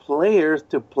have enough players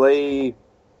to play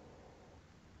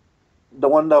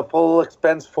the full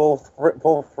expense,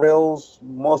 full frills,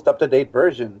 most up-to-date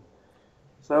version.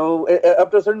 So up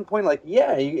to a certain point, like,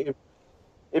 if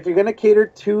you're going to cater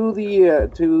to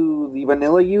the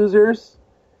vanilla users,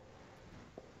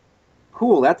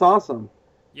 cool, that's awesome.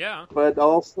 Yeah. But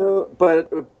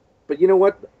you know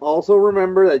what? Also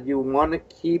remember that you want to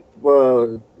keep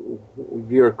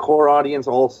your core audience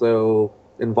also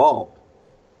involved.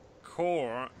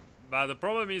 Core, but the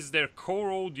problem is their core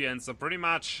audience pretty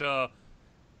much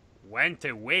went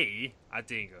away, I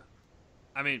think.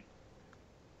 I mean...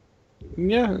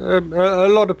 Yeah, a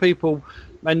lot of people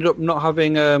ended up not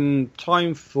having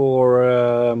time for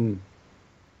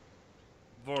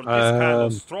this kind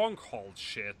of stronghold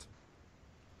shit.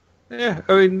 Yeah,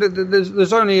 I mean,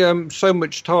 there's only so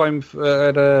much time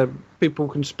people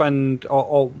can spend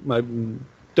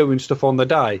doing stuff on the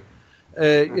day.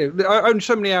 Only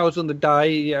so many hours on the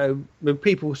day.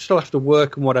 People still have to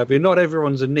work and whatever. Not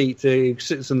everyone's a neat who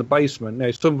sits in the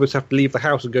basement. Some of us have to leave the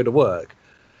house and go to work.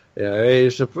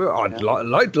 I'd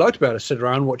like to be able to sit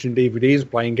around watching DVDs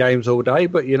and playing games all day,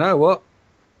 but you know what?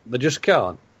 They just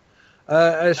can't.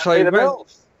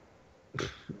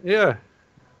 Yeah.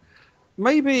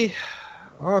 Maybe,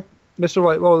 Mr.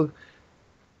 White,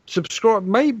 subscribe.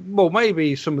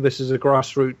 Maybe some of this is a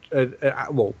grassroots,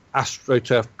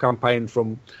 AstroTurf campaign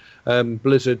from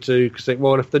Blizzard to think,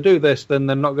 if they do this, then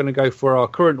they're not going to go for our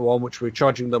current one, which we're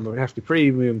charging them a hefty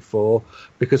premium for,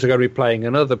 because they're going to be playing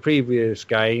another previous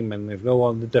game and they go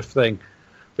on the diff thing.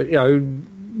 But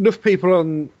enough people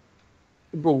on.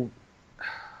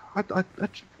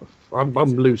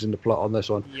 I'm losing the plot on this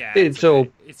one. Yeah, it's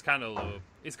kind of low.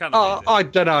 It's kind of. I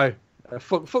don't know.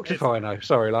 Fucked if I know.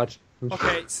 Sorry, lads.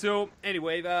 Okay, so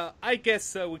anyway, I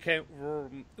guess we can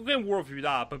wrap it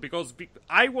up because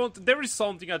there is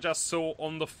something I just saw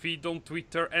on the feed on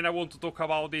Twitter and I want to talk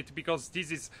about it because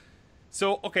this is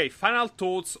so. Okay, final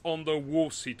thoughts on the WoW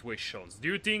situations. Do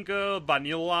you think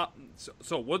vanilla?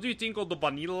 So, what do you think of the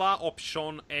vanilla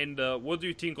option and what do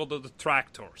you think of the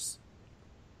detractors?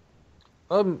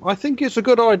 I think it's a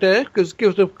good idea because it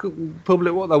gives the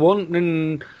public what they want,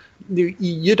 and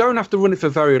you don't have to run it for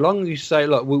very long. You say,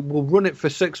 look, we'll run it for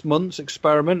 6 months,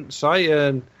 experiment, say,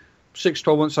 and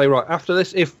 6-12 months. Say, right after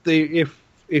this, if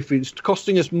it's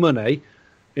costing us money,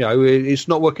 it's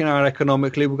not working out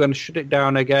economically, we're going to shut it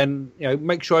down again.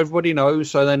 Make sure everybody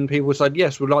knows. So then people say,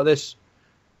 yes, we like this.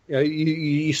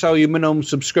 You sell your minimum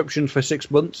subscription for 6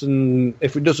 months, and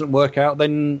if it doesn't work out,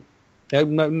 then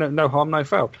no harm, no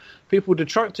foul. People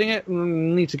detracting it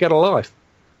need to get a life.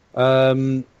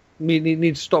 Need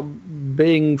to stop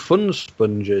being fun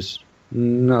sponges.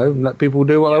 No, let people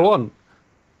do what they want.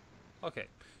 Okay.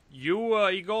 You,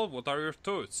 Eagle, what are your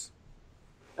thoughts?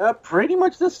 Pretty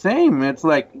much the same. It's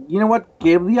like, you know what?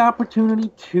 Give the opportunity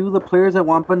to the players that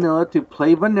want vanilla to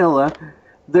play vanilla.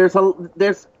 There's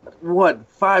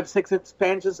 5-6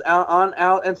 expansions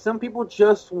out, and some people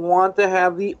just want to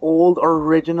have the old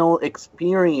original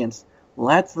experience.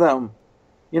 Let them.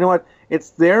 You know what?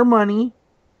 It's their money,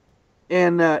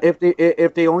 and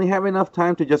if they only have enough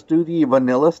time to just do the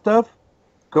vanilla stuff,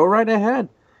 go right ahead.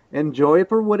 Enjoy it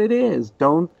for what it is.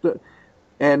 Don't.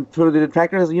 And for the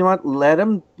detractors, you know what? Let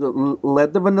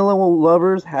the vanilla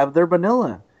lovers have their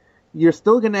vanilla. You're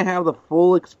still gonna have the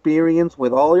full experience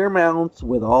with all your mounts,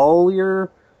 with all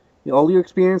your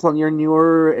experience on your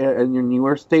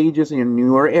newer stages and your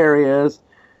newer areas.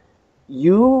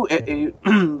 You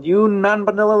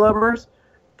non-vanilla lovers,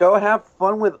 go have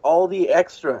fun with all the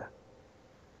extra.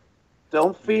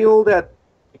 Don't feel that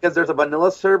because there's a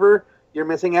vanilla server you're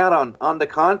missing out on. On the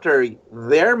contrary,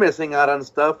 they're missing out on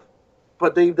stuff,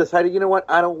 but they've decided, you know what?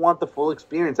 I don't want the full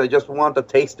experience. I just want the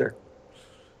taster.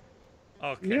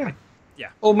 Okay.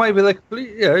 Yeah. Or maybe they,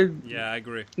 Yeah, I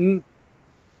agree.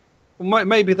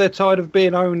 Maybe they're tired of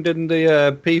being owned in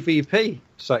the PvP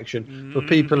section for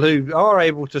people who are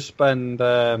able to spend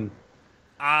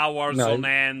hours on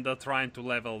end trying to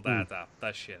level that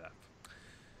shit up.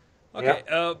 Okay,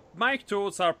 my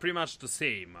thoughts are pretty much the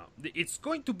same. It's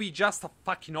going to be just a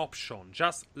fucking option.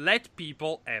 Just let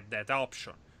people have that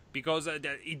option. Because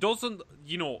it doesn't,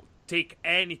 take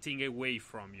anything away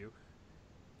from you.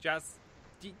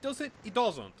 It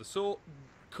doesn't. So,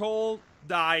 call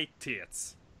thy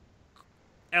tits.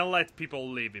 And let people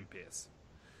live in peace.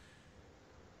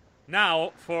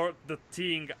 Now, for the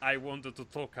thing I wanted to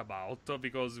talk about,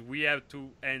 because we have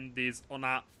to end this on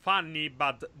a funny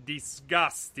but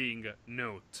disgusting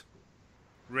note.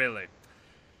 Really.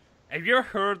 Have you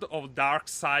heard of Dark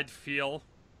Side Phil?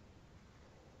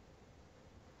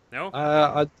 No?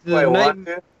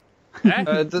 The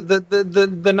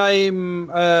name...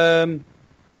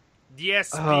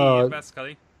 DSP,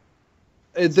 basically.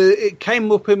 It came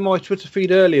up in my Twitter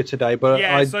feed earlier today, but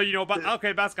basically,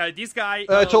 this guy.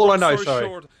 That's all I know.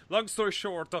 Sorry. Long story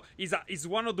short, is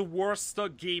one of the worst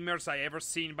gamers I ever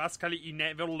seen. Basically, he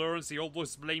never learns. He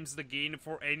always blames the game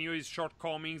for any of his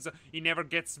shortcomings. He never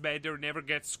gets better. Never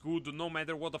gets good. No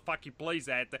matter what the fuck he plays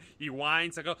at, he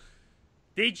whines.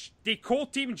 They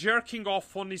caught him jerking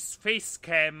off on his face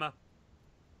cam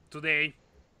today.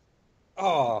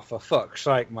 Oh, for fuck's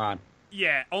sake, man!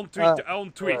 Yeah, on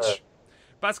Twitch.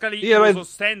 Basically, he was on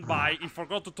standby, he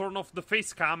forgot to turn off the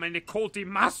face cam, and they caught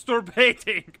him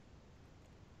masturbating.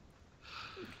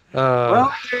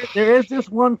 Well, there is this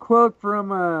one quote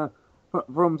from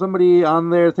somebody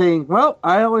on there saying, well,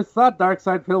 I always thought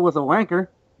Darkside Phil was a wanker,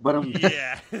 but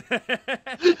yeah.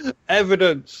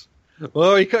 Evidence.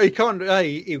 Well, he can't,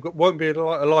 he won't be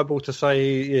liable to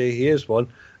say he is one.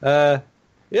 Yeah.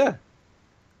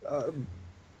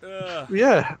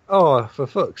 Yeah. Oh, for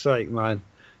fuck's sake, man.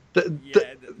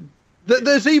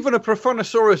 There's even a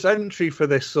Profanosaurus entry for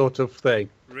this sort of thing.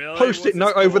 Really? Post-it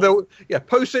note over the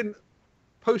post-it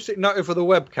note over the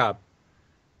webcam.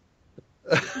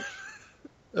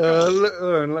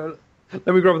 Let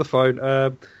me grab the phone.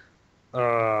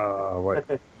 Wait.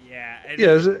 Yeah.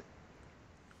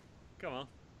 Come on.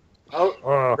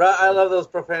 I love those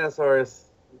Profanosaurus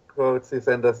quotes he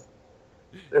sent us.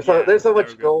 There's so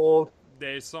much gold.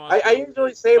 I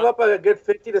usually save up a good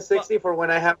 50 to 60 for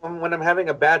when I'm having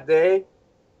a bad day.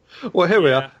 Well, here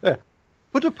we are. Yeah.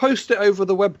 Put a post-it over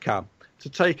the webcam to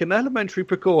take an elementary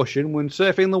precaution when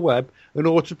surfing the web in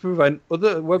order to prevent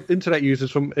other internet users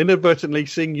from inadvertently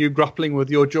seeing you grappling with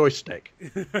your joystick.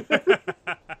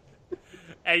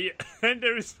 And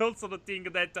there is also the thing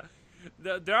that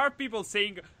There are people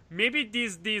saying maybe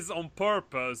this on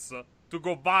purpose to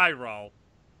go viral.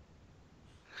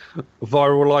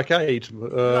 Viral like AIDS.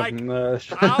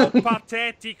 How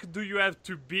pathetic do you have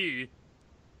to be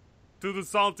to do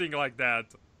something like that?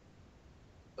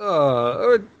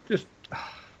 Just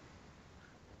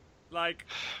Like,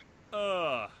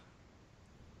 Well,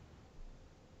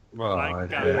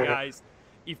 guys,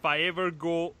 if I ever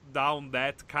go down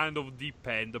that kind of deep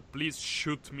end, please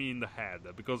shoot me in the head,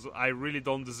 because I really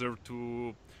don't deserve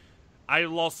to. I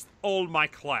lost all my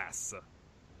class.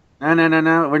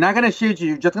 No. We're not gonna shoot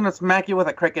you. We're just gonna smack you with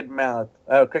a cricket bat.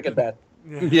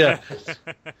 Yeah.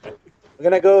 We're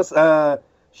gonna go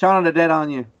Shaun of the Dead on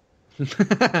you.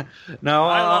 No,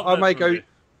 I may go.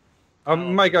 I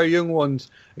may go young ones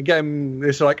and get him.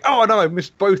 It's like, oh no, I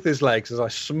missed both his legs as I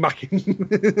smack him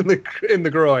in the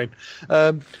groin.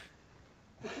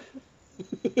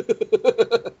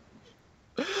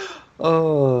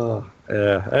 Oh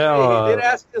yeah. Hey, he did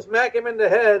ask you to smack him in the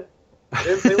head.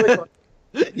 Didn't say which one.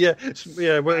 Yeah.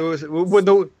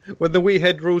 When the wee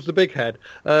head rules the big head.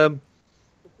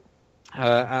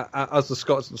 As the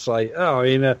Scots would say,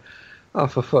 oh,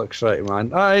 for fuck's sake,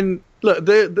 man! Look,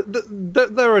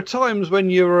 there are times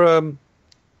when you're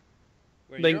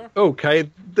think, okay,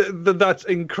 that's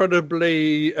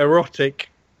incredibly erotic.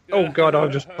 Oh God,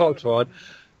 I've just popped one.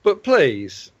 But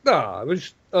please, But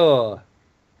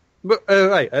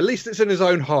hey, at least it's in his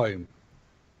own home.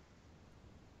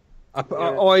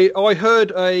 I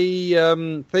heard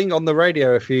a thing on the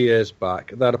radio a few years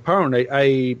back that apparently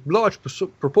a large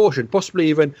proportion, possibly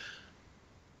even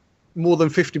more than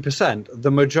 50%,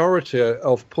 the majority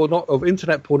of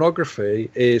internet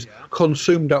pornography is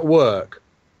consumed at work.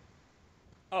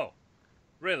 Oh,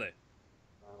 really?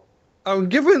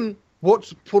 Given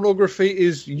what pornography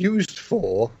is used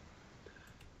for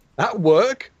at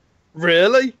work,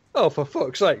 really? Oh, for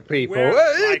fuck's sake, people!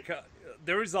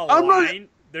 There is a line.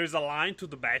 There's a line to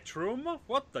the bathroom.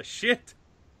 What the shit?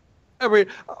 I mean,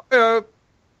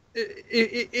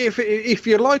 if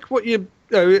you like what you.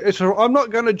 I'm not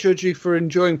going to judge you for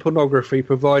enjoying pornography,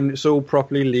 providing it's all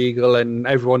properly legal and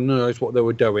everyone knows what they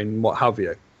were doing, what have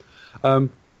you. But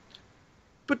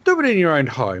do it in your own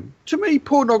home. To me,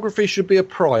 pornography should be a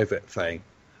private thing.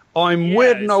 I'm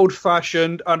weird and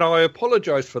old-fashioned, and I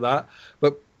apologise for that,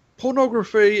 but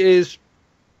pornography is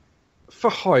for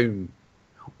home.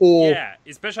 Or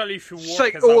especially if you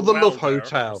work as or a the welder Love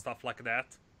Hotel. or stuff like that.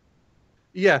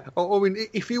 Yeah, I mean,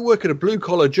 if you work at a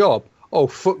blue-collar job, oh,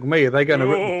 fuck me, they're going to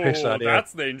rip the piss out of you.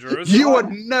 That's dangerous. You are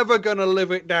never going to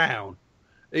live it down.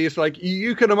 It's like,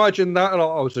 you can imagine that,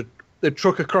 the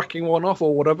trucker cracking one off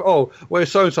or whatever. Oh, where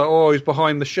so-and-so, he's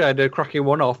behind the shed, they're cracking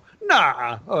one off.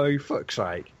 Nah, oh, fuck's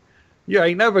sake. You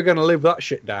ain't never going to live that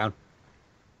shit down.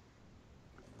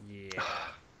 Yeah,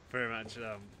 very much,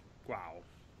 wow.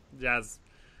 Yes.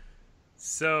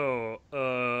 So,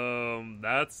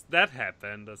 that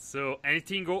happened. So,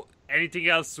 anything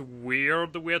else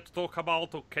weird we have to talk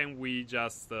about, or can we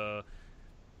just for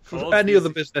any other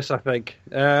business? I think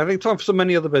time for some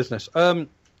any other business.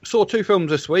 Saw 2 films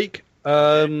this week.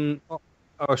 I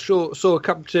saw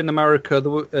Captain America: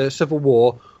 The Civil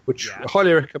War, which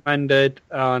highly recommended,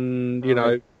 and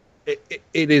it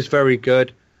is very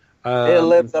good. It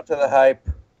lives up to the hype.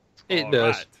 It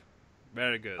does. Right.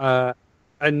 Very good.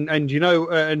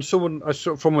 And someone I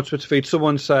saw from my Twitter feed,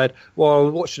 someone said, "Well, I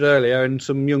watched it earlier," and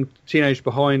some young teenagers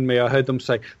behind me, I heard them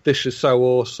say, "This is so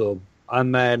awesome,"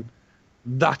 and then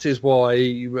that is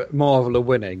why Marvel are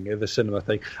winning the cinema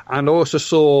thing. And I also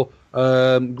saw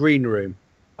Green Room,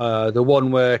 the one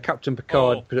where Captain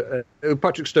Picard,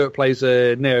 Patrick Stewart plays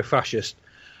a neo-fascist.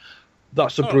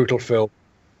 That's a brutal film.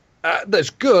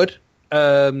 That's good.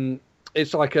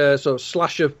 It's like a sort of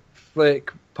slasher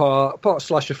flick. Part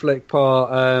slasher flick, part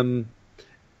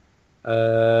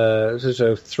there's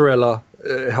a thriller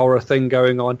horror thing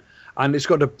going on, and it's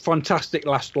got a fantastic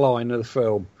last line of the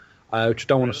film, which I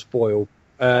don't want to spoil.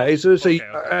 It's a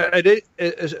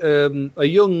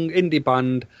young indie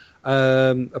band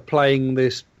playing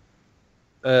this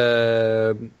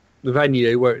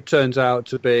venue where it turns out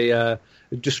to be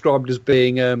described as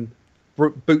being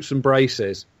boots and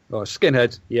braces.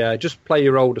 Skinheads, just play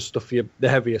your older stuff, the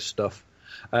heavier stuff.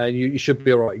 You should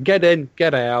be all right. Get in,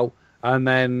 get out, and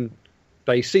then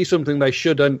they see something they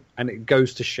shouldn't, and it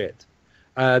goes to shit.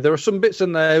 There are some bits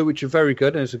in there which are very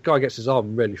good, and as a guy gets his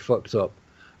arm really fucked up,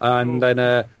 and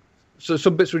then so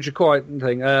some bits which are quite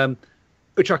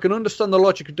which I can understand the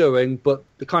logic of doing, but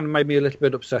they kind of made me a little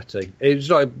bit upsetting. It's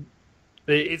like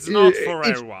it's not for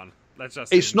everyone. Let's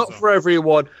just. It's not for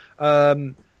everyone.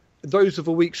 Those of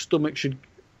a weak stomach should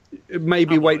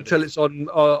maybe wait till it's on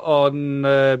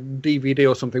DVD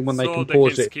or something when they can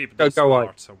pause it. Skip Go on.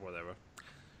 or whatever.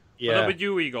 Yeah. What about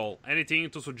you, Eagle? Anything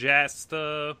to suggest?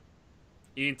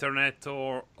 Internet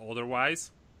or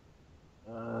otherwise?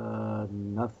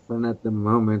 Nothing at the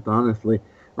moment, honestly.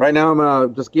 Right now,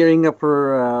 I'm just gearing up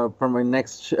for my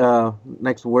next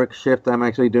work shift. I'm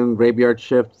actually doing graveyard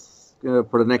shifts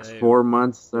for the next 4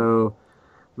 months, so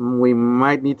we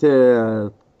might need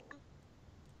to.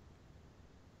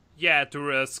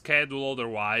 To schedule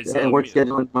otherwise. And work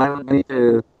scheduling. Might need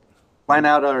to find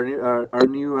out our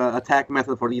new attack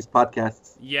method for these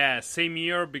podcasts. Yeah, same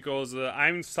here because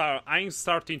I'm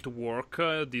starting to work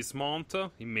this month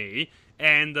in May,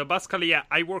 and basically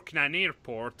I work in an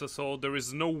airport, so there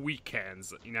is no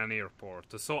weekends in an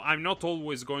airport. So I'm not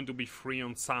always going to be free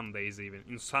on Sunday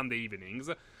evenings.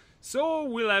 So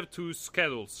we'll have to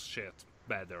schedule shit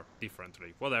better,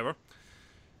 differently, whatever.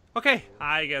 Okay,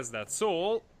 I guess that's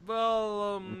all.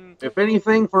 Well, if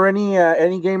anything, for any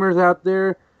gamers out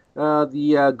there.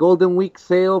 The Golden Week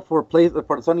sale for the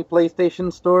Sony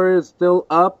PlayStation Store is still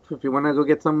up. If you want to go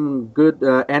get some good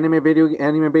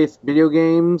anime-based video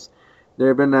games,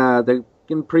 they're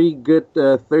getting pretty good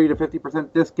 30 to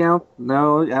 50% discount.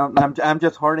 No, I'm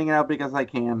just hoarding it out because I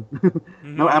can.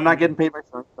 No, I'm not getting paid by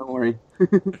Sony. Don't worry.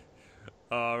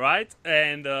 All right,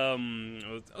 and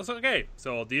okay.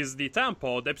 So this is the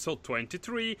Tampod episode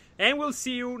 23, and we'll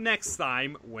see you next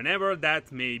time, whenever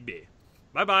that may be.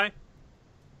 Bye bye.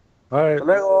 All right.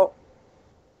 Luego.